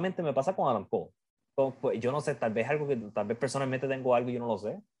 porque solamente me pasa con Adam Cole. Pues, yo no sé, tal vez personalmente tengo algo y yo no lo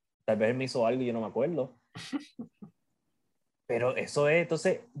sé. Tal vez él me hizo algo y yo no me acuerdo. Pero eso es,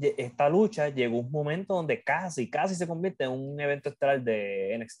 entonces, esta lucha llegó un momento donde casi se convierte en un evento estelar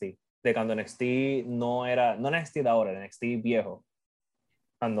de NXT. De cuando NXT no NXT de ahora, el NXT viejo.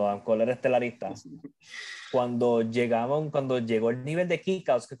 Cuando Adam Cole era estelarista. Cuando llegó el nivel de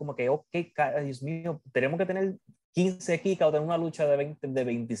kickouts, que como que, ok, Dios mío, tenemos que tener 15 kickouts en una lucha de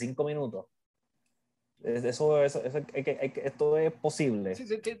 25 minutos. Esto es posible. Sí,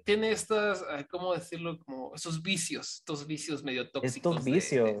 tiene estas, ¿cómo decirlo? Como esos vicios, estos vicios medio tóxicos Estos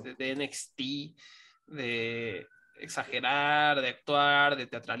vicios. de NXT, de exagerar, de actuar, de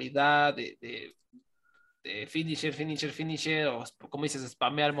teatralidad, de finisher, o como dices,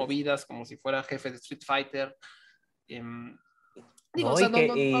 spamear movidas como si fuera jefe de Street Fighter. Digo, o No, sea, y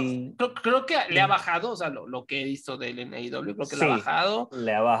que, y, creo que le ha y- bajado, o sea, lo que he visto del NAW, creo que le ha sí, bajado,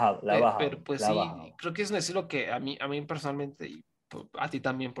 le ha bajado, le ha pero bajado, pues le ha sí, bajado. creo que es un estilo que a mí personalmente, y pues, a ti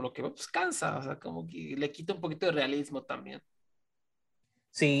también por lo que veo, pues cansa, o sea, como que le quita un poquito de realismo también.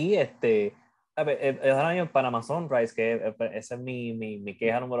 Sí, a ver, el año para Amazon Sunrise, que esa es mi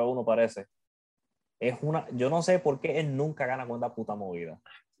queja número uno, parece. Yo no sé por qué él nunca gana con esta puta movida.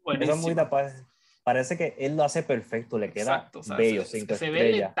 Esa movida Buenísima. parece que él lo hace perfecto, le queda Exacto, o sea, bello, cinco se ve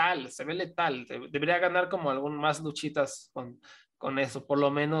estrellas. letal, se ve letal. Debería ganar como algún más luchitas con eso, por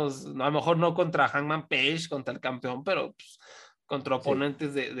lo menos, a lo mejor no contra Hangman Page, contra el campeón, pero pues, contra Sí.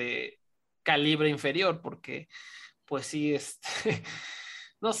 oponentes de calibre inferior, porque pues sí,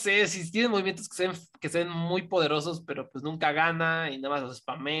 no sé, si tiene movimientos que se ven muy poderosos, pero pues nunca gana y nada más los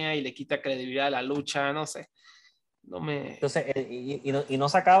spamea y le quita credibilidad a la lucha, no sé, no me... Entonces, y no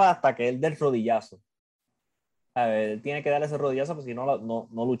se acaba hasta que él del rodillazo. A ver, él tiene que darle ese rodillazo, porque si no,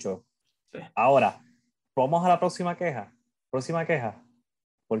 no luchó. Sí. Ahora, vamos a la próxima queja. Próxima queja.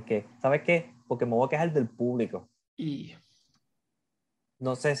 ¿Por qué? ¿Sabes qué? Porque me voy a quejar del público. Y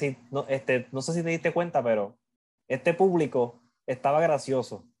No sé si te diste cuenta, pero este público estaba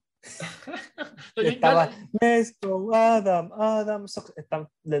gracioso. Estaba, let's go, Adam, Adam.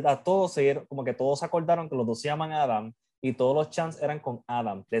 A todos como que todos se acordaron que los dos se llaman Adam y todos los chants eran con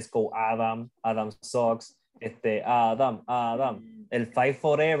Adam. Let's go, Adam, Adam sucks, Adam, Adam. El Fight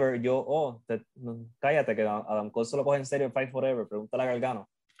Forever, no, cállate que Adam Cole se lo coge en serio el Fight Forever, pregúntale a Gargano.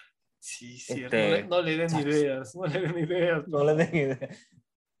 sí, cierto, Este, no le den ideas, no le den ideas, no por le favor. den idea.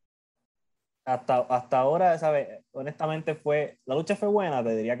 Hasta ahora, ¿sabes? Honestamente la lucha fue buena,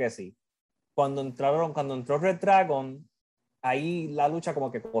 te diría que sí. Cuando entró Red Dragon, ahí la lucha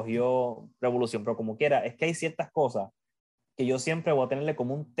como que cogió revolución, pero como quiera, es que hay ciertas cosas que yo siempre voy a tenerle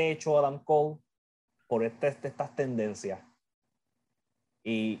como un techo a Adam Cole por estas tendencias.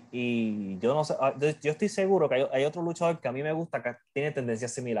 Y yo no sé, yo estoy seguro que hay otro luchador que a mí me gusta que tiene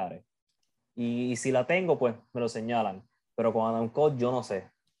tendencias similares. Y si la tengo, pues me lo señalan. Pero con Adam Cole, yo no sé.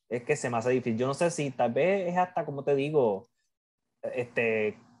 Es que se me hace difícil. Yo no sé si tal vez es hasta, como te digo,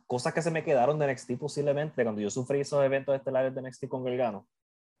 cosas que se me quedaron de NXT posiblemente cuando yo sufrí esos eventos estelares de NXT con Gargano.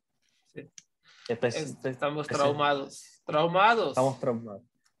 Sí. Estamos Estamos traumados, traumados.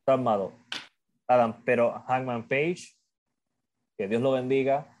 traumados. Adam, pero Hangman Page, que Dios lo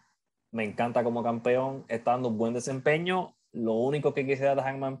bendiga, me encanta como campeón, está dando un buen desempeño. Lo único que quisiera de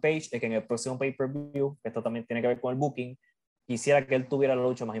Hangman Page es que en el próximo pay-per-view, esto también tiene que ver con el booking, quisiera que él tuviera la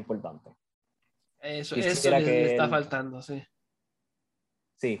lucha más importante. Eso Quisiera le que está él, faltando, sí.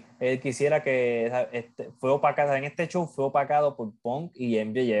 sí, él quisiera que fue opacado en este show, fue opacado por Punk y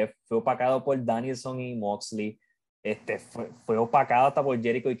MJF, fue opacado por Danielson y Moxley, fue opacado hasta por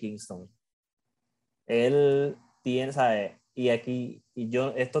Jericho y Kingston. Él tiene, ¿sabes?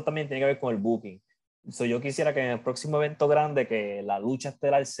 Esto también tiene que ver con el booking. Yo quisiera que en el próximo evento grande que la lucha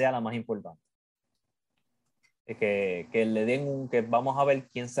estelar sea la más importante. Que le den que vamos a ver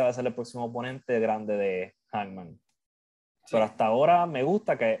quién se va a ser el próximo oponente grande de Hangman. Sí. Pero hasta ahora me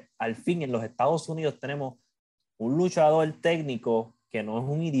gusta que al fin en los Estados Unidos tenemos un luchador técnico que no es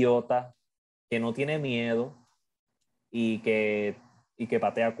un idiota, que no tiene miedo y que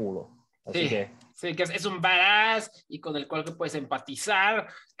patea culo. Así Sí, que sí, que es un badass y con el cual que puedes empatizar,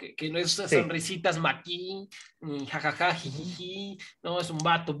 que no es sí. sonrisitas maquín, ni jajaja, Ujú. jijiji, no, es un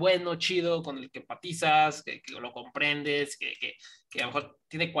vato bueno, chido, con el que empatizas, que lo comprendes, que a lo mejor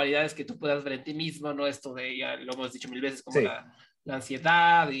tiene cualidades que tú puedas ver en ti mismo, no esto de, ya lo hemos dicho mil veces, como Sí, la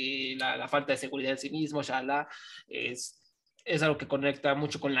ansiedad y la falta de seguridad en sí mismo, shala, es, es algo que conecta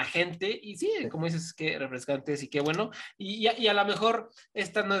mucho con la gente y sí, sí, como dices, qué refrescante, sí, qué bueno. Y a lo mejor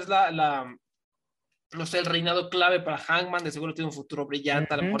esta no es no sé, el reinado clave para Hangman, de seguro tiene un futuro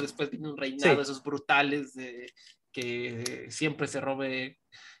brillante, a lo ujú, mejor después viene un reinado de sí, esos brutales de que siempre se robe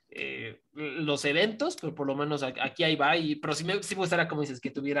los eventos, pero por lo menos aquí ahí va, pero sí me gustaría, como dices,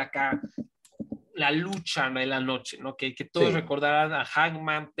 que tuviera acá la lucha de la noche, ¿no? Que todos sí, recordaran a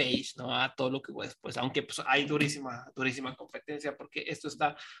Hangman Page, ¿no? A todo lo que fue después, aunque pues hay durísima competencia, porque esto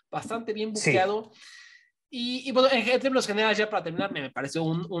está bastante bien sí, buqueado y bueno, en términos generales, ya para terminar, me pareció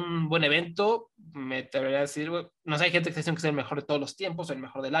un buen evento. Me atrevería a decir, no sé, hay gente que está diciendo que es el mejor de todos los tiempos, el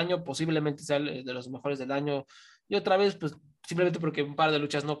mejor del año, posiblemente sea el de los mejores del año. Y otra vez, pues simplemente porque un par de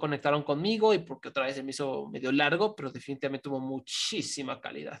luchas no conectaron conmigo y porque otra vez se me hizo medio largo, pero definitivamente tuvo muchísima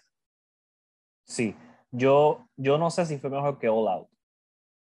calidad. sí. Yo no sé si fue mejor que All Out,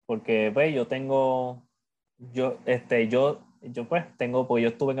 porque pues yo pues tengo, porque yo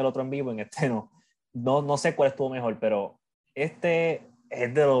estuve en el otro en vivo, en este no sé cuál estuvo mejor, pero este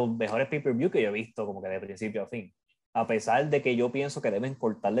es de los mejores pay-per-view que yo he visto como que de principio a fin. a pesar de que yo pienso que deben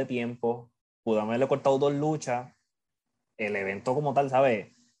cortarle tiempo, pudo haberle cortado 2 luchas, el evento como tal,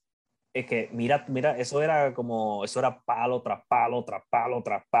 ¿sabes? Es que mira, eso era palo tras palo, tras palo,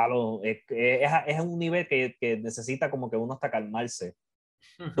 tras palo. Es un nivel que necesita como que uno hasta calmarse,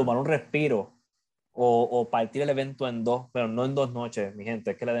 tomar un respiro o partir el evento en 2, pero no en 2 noches, mi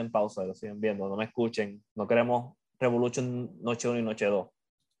gente, es que le den pausa, lo siguen viendo, no me escuchen, no queremos Revolution noche 1 y noche 2.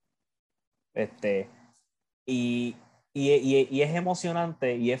 Y, y es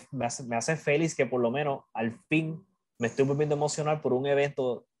emocionante y me hace feliz que por lo menos al fin me estoy volviendo emocional por un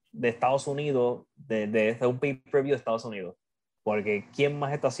evento de Estados Unidos, de un pay-per-view de Estados Unidos. Porque ¿quién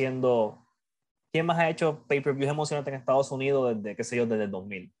más ha hecho pay-per-views emocionantes en Estados Unidos desde, qué sé yo, desde el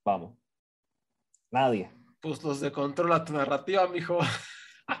 2000? Vamos. Nadie. Pues los de Controla tu Narrativa, mijo.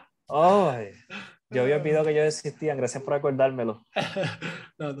 Ay, yo había olvidado que ellos existían, gracias por recordármelo.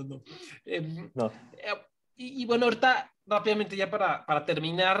 No. No. Y bueno, ahorita rápidamente ya para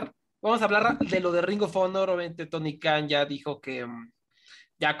terminar, vamos a hablar de lo de Ring of Honor. Obviamente Tony Khan ya dijo que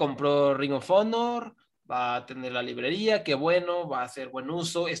ya compró Ring of Honor, va a tener la librería, que bueno, va a hacer buen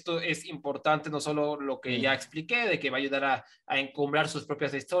uso. Esto es importante, no solo lo que ya expliqué, de que va a ayudar a encumbrar sus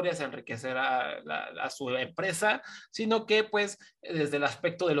propias historias, a enriquecer a su empresa, sino que pues desde el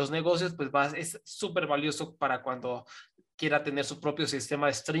aspecto de los negocios, pues es súper valioso para cuando quiera tener su propio sistema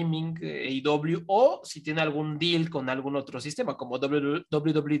de streaming, AEW, o si tiene algún deal con algún otro sistema, como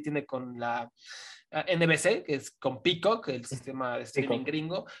WWE tiene con la NBC, que es con Peacock, el sistema de streaming Peacock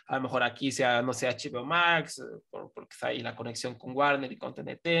gringo. A lo mejor aquí sea, no sé, HBO Max, porque está ahí la conexión con Warner y con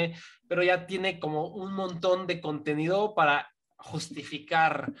TNT, pero ya tiene como un montón de contenido para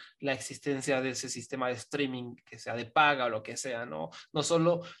justificar la existencia de ese sistema de streaming, que sea de paga o lo que sea, ¿no? No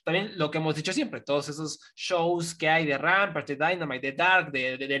solo, también lo que hemos dicho siempre, todos esos shows que hay de Rampage, de Dynamite, de Dark,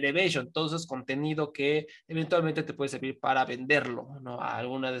 de Elevation, todo eso es contenido que eventualmente te puede servir para venderlo, ¿no? A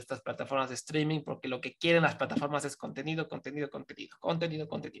alguna de estas plataformas de streaming, porque lo que quieren las plataformas es contenido.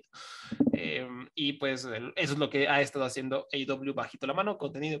 Y pues eso es lo que ha estado haciendo AEW bajito la mano,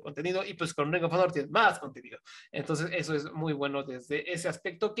 contenido, y pues con Ring of Honor tienes más contenido. Entonces eso es muy bueno desde ese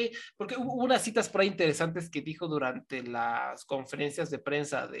aspecto, porque hubo unas citas por ahí interesantes que dijo durante las conferencias de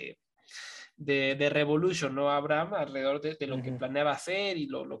prensa de Revolution, ¿no, Abraham? Alrededor de lo que planeaba hacer y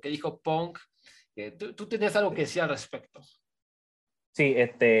lo que dijo Punk. ¿Tú tenías algo que decir al respecto? Sí,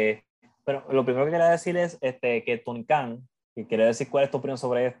 pero lo primero que quería decir es que Tony Khan, y quería decir cuál es tu opinión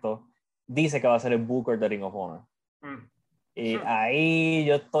sobre esto, dice que va a ser el Booker de Ring of Honor. Y ahí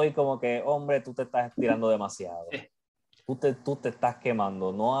yo estoy como que, hombre, tú te estás estirando demasiado. Tú te estás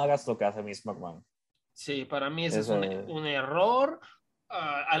quemando. No hagas lo que hace Miss McMahon. Sí, para mí ese es un error.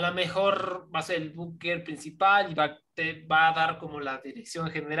 A lo mejor va a ser el Booker principal y te va a dar como la dirección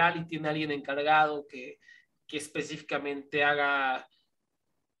general y tiene alguien encargado que específicamente haga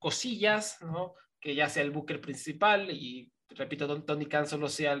cosillas, ¿no? Que ya sea el Booker principal y, repito, Tony Khan solo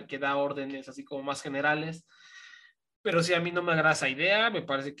sea el que da órdenes así como más generales. Pero sí, a mí no me agrada esa idea, me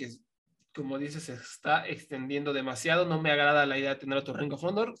parece que, como dices, se está extendiendo demasiado, no me agrada la idea de tener otro Ring of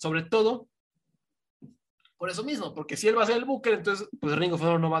Honor, sobre todo por eso mismo, porque si él va a ser el Booker, entonces pues Ring of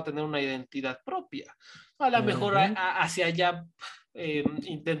Honor no va a tener una identidad propia. A lo mejor hacia allá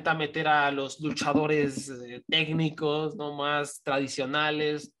intenta meter a los luchadores técnicos, no más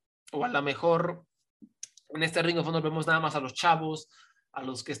tradicionales, o a lo mejor en este Ring of Honor vemos nada más a los chavos, a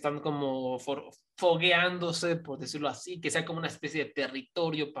los que están como fogueándose, por decirlo así, que sea como una especie de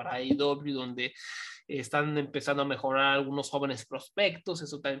territorio para AEW donde están empezando a mejorar algunos jóvenes prospectos,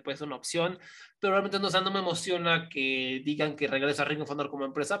 eso también puede ser una opción, pero realmente no me emociona que digan que regresa a Ring of Honor como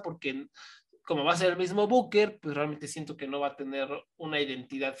empresa, porque como va a ser el mismo Booker, pues realmente siento que no va a tener una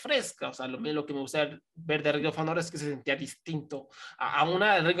identidad fresca. O sea, lo que me gusta ver de Ring of Honor es que se sentía distinto a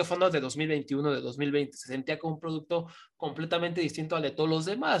una Ring of Honor de 2021, de 2020. Se sentía como un producto completamente distinto al de todos los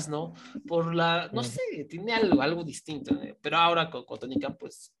demás, ¿no? No sé, tiene algo distinto. Pero ahora con Tony Khan,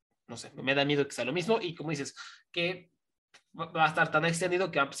 pues, no sé, me da miedo que sea lo mismo. Y como dices, que va a estar tan extendido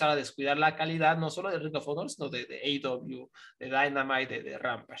que va a empezar a descuidar la calidad, no solo de Ring of Honor, sino de AEW, de Dynamite, de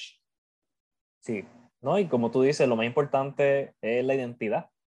Rampage. Sí, ¿no? Y como tú dices, lo más importante es la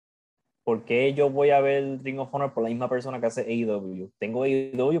identidad. ¿Por qué yo voy a ver Ring of Honor por la misma persona que hace AEW? Tengo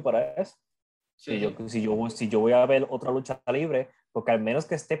AEW para eso. Sí. Si yo voy a ver otra lucha libre, porque al menos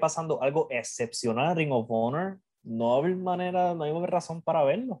que esté pasando algo excepcional en Ring of Honor, no hay razón para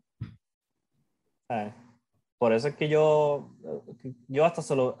verlo. Por eso es que yo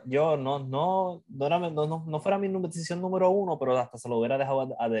hasta no fuera mi decisión número 1, pero hasta se lo hubiera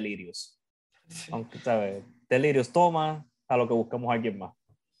dejado a Delirious. Sí. Aunque, ¿sabes? Delirious toma a lo que buscamos a alguien más.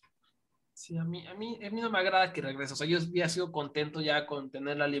 Sí, a mí no me agrada que regrese. O sea, yo había sido contento ya con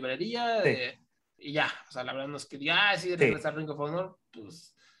tener la librería Sí, y ya. O sea, la verdad no es que diga, sí, sí. regresar Ring of Honor,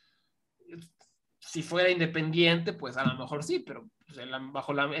 pues si fuera independiente, pues a lo mejor sí, pero pues,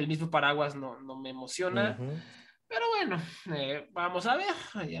 bajo el mismo paraguas no me emociona. Ujú. Pero bueno, vamos a ver.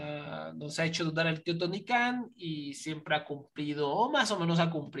 Ya nos ha hecho dudar el tío Tony Khan y siempre ha cumplido, o más o menos ha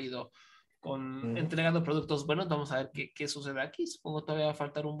cumplido, con Ujú. entregando productos buenos. Vamos a ver qué sucede aquí. Supongo que todavía va a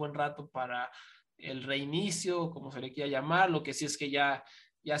faltar un buen rato para el reinicio, como se le quiera llamar. Lo que sí es que ya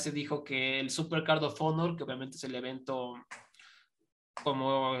se dijo que el Super Card of Honor, que obviamente es el evento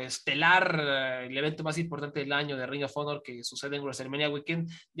como estelar, el evento más importante del año de Ring of Honor que sucede en WrestleMania Weekend,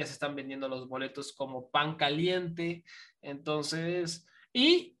 ya se están vendiendo los boletos como pan caliente. Entonces,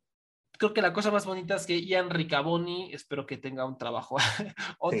 y creo que la cosa más bonita es que Ian Riccaboni, espero que tenga un trabajo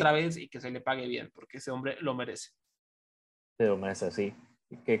otra Sí, vez y que se le pague bien, porque ese hombre lo merece. pero me hace así.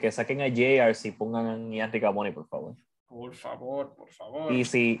 Que saquen a JRC y pongan a Ian Riccaboni, por favor. Por favor, por favor. Y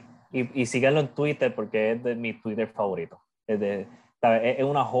síganlo en Twitter porque es de mi Twitter favorito. ¿Sabes? Es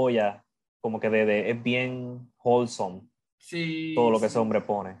una joya, como que es bien wholesome todo Sí, lo que ese sí, hombre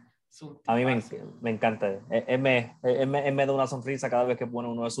pone. es un A mí tipazo. me encanta. Él me da una sonrisa cada vez que pone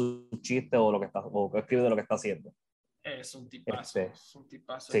uno de sus chistes o escribe de lo que está haciendo. Este, Es un tipazo el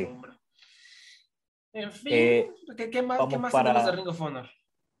sí. hombre. En fin, Eh, ¿qué vamos más tenemos de para Ring of Honor?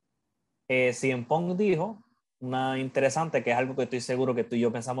 CM Punk dijo una interesante que es algo que estoy seguro que tú y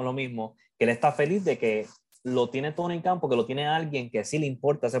yo pensamos lo mismo, que él está feliz de que lo tiene Tony Khan porque lo tiene alguien que sí le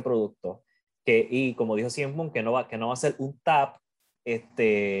importa ese producto. Y como dijo CM Punk, que no va a ser un tap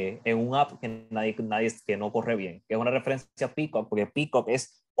en un app que no corre bien, que es una referencia a Peacock, porque Peacock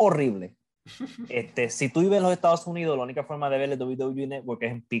es horrible. Si tú vives en los Estados Unidos, la única forma de ver el WWE Network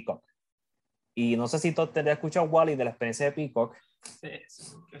es en Peacock. Y no sé si tú te has escuchado, Wally, de la experiencia de Peacock.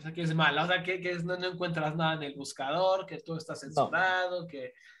 Que es mala, o sea, no encuentras nada en el buscador, que todo está No, censurado,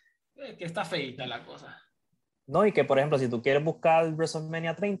 que está feita la cosa. no, y que por ejemplo, si tú quieres buscar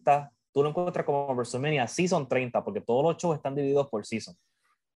WrestleMania 30, tú lo encuentras como WrestleMania Season 30, porque todos los shows están divididos por season.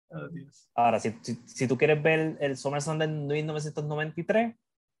 Oh, Dios. Ahora, si tú quieres ver el SummerSlam de 1993,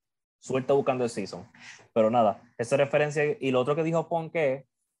 suelta buscando el season. Pero nada, esa referencia. Y lo otro que dijo Punk es: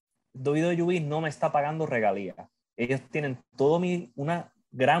 WWE no me está pagando regalías. Ellos tienen una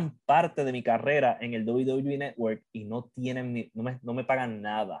gran parte de mi carrera en el WWE Network y no me pagan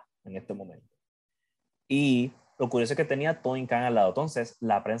nada en este momento. Y lo curioso es que tenía Tony Khan al lado. Entonces,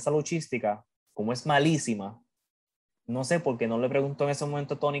 la prensa luchística, como es malísima, no sé por qué no le preguntó en ese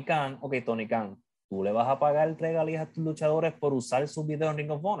momento a Tony Khan: ok, Tony Khan, ¿tú le vas a pagar regalías a tus luchadores por usar sus videos en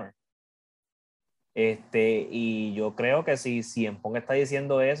Ring of Honor? Y yo creo que si Punk está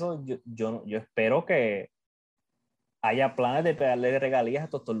diciendo eso, yo espero que haya planes de pagarle regalías a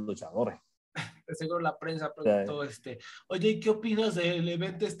estos luchadores. De seguro la prensa O sea, preguntó, oye, ¿qué opinas del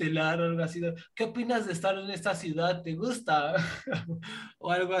evento estelar o algo así? ¿Qué opinas de estar en esta ciudad? ¿Te gusta?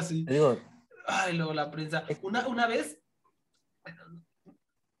 O algo así. te digo, Ay, luego la prensa. Una vez,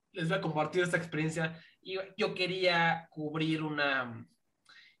 les voy a compartir esta experiencia. Yo quería cubrir una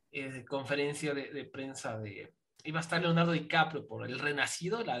conferencia de prensa iba a estar Leonardo DiCaprio por El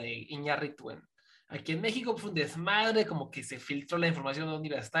Renacido, la de Iñárritu. Aquí en México fue un desmadre, como que se filtró la información de dónde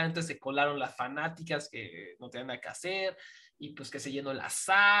iba a estar, entonces se colaron las fanáticas que no tenían nada que hacer, y pues que se llenó la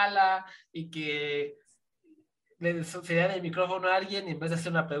sala, y que se da el micrófono a alguien y en vez de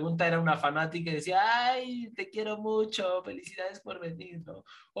hacer una pregunta era una fanática y decía, ay, te quiero mucho, felicidades por venir, ¿no?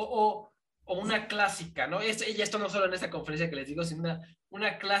 O una clásica, ¿no? Y esto no solo en esta conferencia que les digo, sino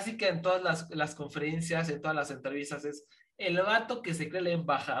una clásica en todas las conferencias, en todas las entrevistas, es el vato que se cree el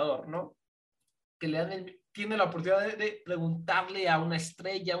embajador, ¿no? Que tiene la oportunidad de preguntarle a una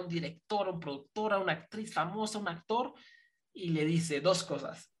estrella, a un director, a un productor, a una actriz famosa, a un actor, y le dice dos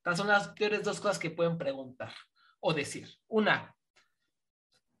cosas. Estas son las peores dos cosas que pueden preguntar o decir. Una,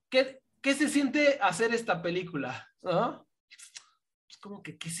 ¿qué se siente hacer esta película? ¿No? Es como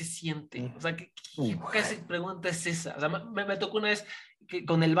que, ¿qué se siente? O sea, ¿qué casi pregunta es esa? O sea, me tocó una vez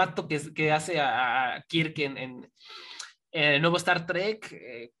con el vato que hace a Kirk en el nuevo Star Trek,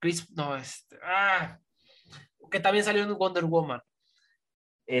 que también salió en Wonder Woman.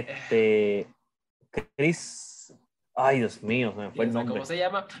 Chris, ay Dios mío, se me fue el nombre. ¿Cómo se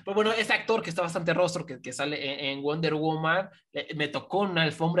llama? Pues bueno, ese actor que está bastante rostro, que sale en Wonder Woman, me tocó una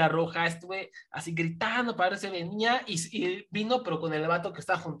alfombra roja, estuve así gritando para ver si venía y vino, pero con el vato que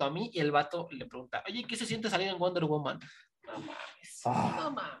está junto a mí y el vato le pregunta, oye, ¿qué se siente salir en Wonder Woman? No mames,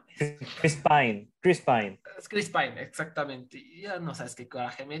 no mames. Chris Pine. Es Chris Pine, exactamente. Y ya no sabes qué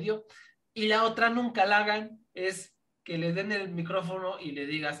coraje me dio. Y la otra nunca la hagan, es que le den el micrófono y le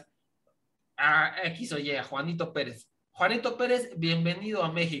digas, a X o Y, a Juanito Pérez. Juanito Pérez, bienvenido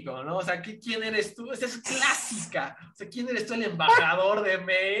a México, ¿no? O sea, ¿quién eres tú? Esa es clásica. O sea, ¿quién eres tú? El embajador de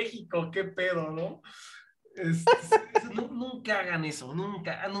México, qué pedo, ¿no? Nunca hagan eso,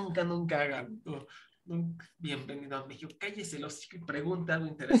 nunca hagan. Bienvenido a México. Cállese los hocico y pregunta algo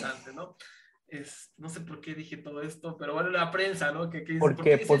interesante, ¿no? No sé por qué dije todo esto, pero bueno, la prensa, ¿no?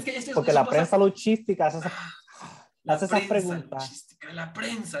 Porque la prensa luchística hace esas preguntas. La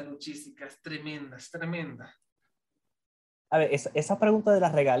prensa luchística es tremenda. A ver, esa pregunta de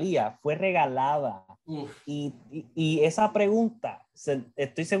la regalía fue regalada. Y esa pregunta,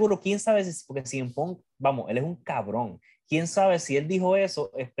 estoy seguro, quién sabe si, porque CM Punk, vamos, él es un cabrón. Quién sabe si él dijo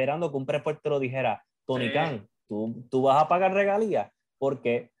eso esperando que un reportero dijera, Tony Khan, ¿tú vas a pagar regalía?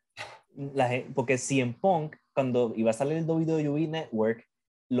 Porque CM Punk, cuando iba a salir el WWE Network,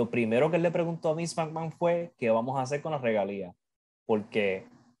 lo primero que él le preguntó a Vince McMahon fue, ¿qué vamos a hacer con las regalías? Porque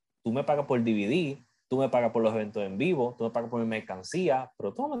tú me pagas por DVD, tú me pagas por los eventos en vivo, tú me pagas por mi mercancía,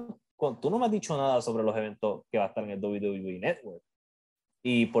 pero tú no me has dicho nada sobre los eventos que va a estar en el WWE Network.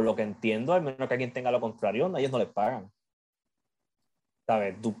 Y por lo que entiendo, al menos que alguien tenga lo contrario, a ellos no les pagan.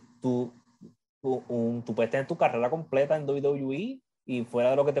 ¿Sabes? Tú puedes tener tu carrera completa en WWE y fuera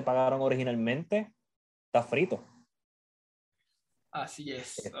de lo que te pagaron originalmente, estás frito. Así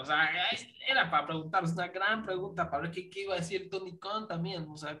es. O sea, era para preguntarles una gran pregunta, Pablo. ¿Qué iba a decir Tony Khan también?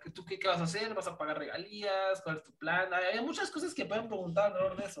 O sea, ¿tú qué vas a hacer? ¿Vas a pagar regalías? ¿Cuál es tu plan? Hay muchas cosas que pueden preguntar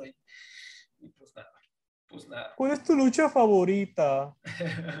alrededor de eso. Y pues nada. ¿Cuál es tu lucha favorita?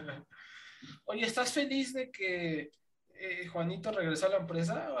 Oye, ¿estás feliz de que Juanito regresó a la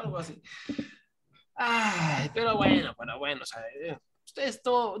empresa o algo así? Ay, pero bueno, o sea,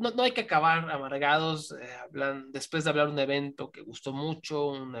 esto no hay que acabar amargados, después de hablar de un evento que gustó mucho,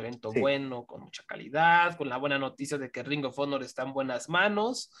 un evento bueno, con mucha calidad, con la buena noticia de que Ring of Honor está en buenas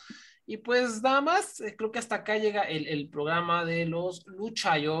manos. Y pues nada más, creo que hasta acá llega el programa de los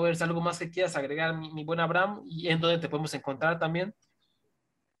Luchayovers. ¿Algo más que quieras agregar, mi buen Abraham? ¿Y en dónde te podemos encontrar también?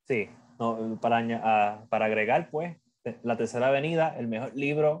 Sí, no, para agregar, pues, La Tercera Avenida, el mejor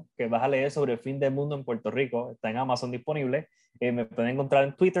libro que vas a leer sobre el fin del mundo en Puerto Rico, está en Amazon disponible. Me pueden encontrar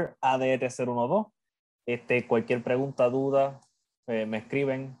en Twitter, ADR012. Cualquier pregunta, duda, me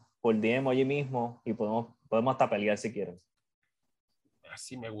escriben por DM allí mismo y podemos hasta pelear si quieren.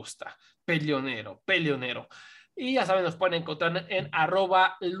 Así me gusta. Peleonero. Y ya saben, nos pueden encontrar en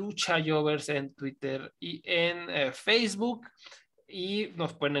 @luchayovers en Twitter y en Facebook. Y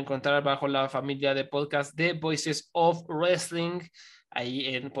nos pueden encontrar bajo la familia de podcast de Voices of Wrestling,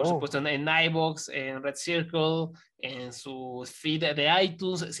 ahí por supuesto en iVoox, en Red Circle, en su feed de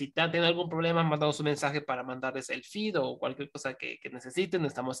iTunes. Si tienen algún problema, mandamos un mensaje para mandarles el feed o cualquier cosa que necesiten.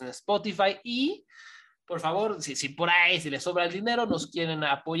 Estamos en Spotify y por favor, si por ahí, si les sobra el dinero, nos quieren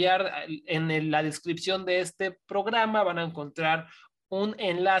apoyar, en la descripción de este programa van a encontrar un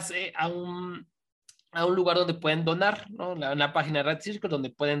enlace a un lugar donde pueden donar, ¿no? La página de Red Circle, donde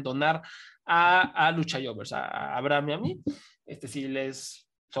pueden donar a Luchayovers, a Abraham y a mí. Si les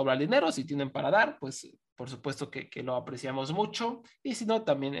sobra el dinero, si tienen para dar, pues por supuesto que lo apreciamos mucho, y si no,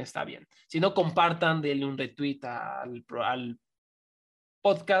 también está bien. Si no, compartan, denle un retweet al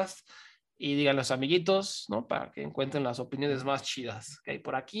podcast y digan a los amiguitos, ¿no? Para que encuentren las opiniones más chidas que hay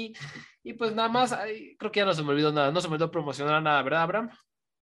por aquí. Y pues nada más, creo que ya no se me olvidó nada, no se me olvidó promocionar nada, ¿verdad, Abraham?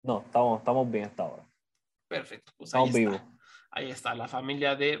 No, estamos bien hasta ahora. Perfecto, pues estamos vivos. Ahí está la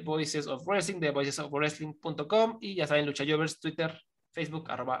familia de Voices of Wrestling, de voicesofwrestling.com, y ya saben, Luchayovers, Twitter, Facebook,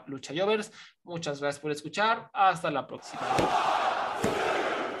 @Luchayovers. Muchas gracias por escuchar. Hasta la próxima.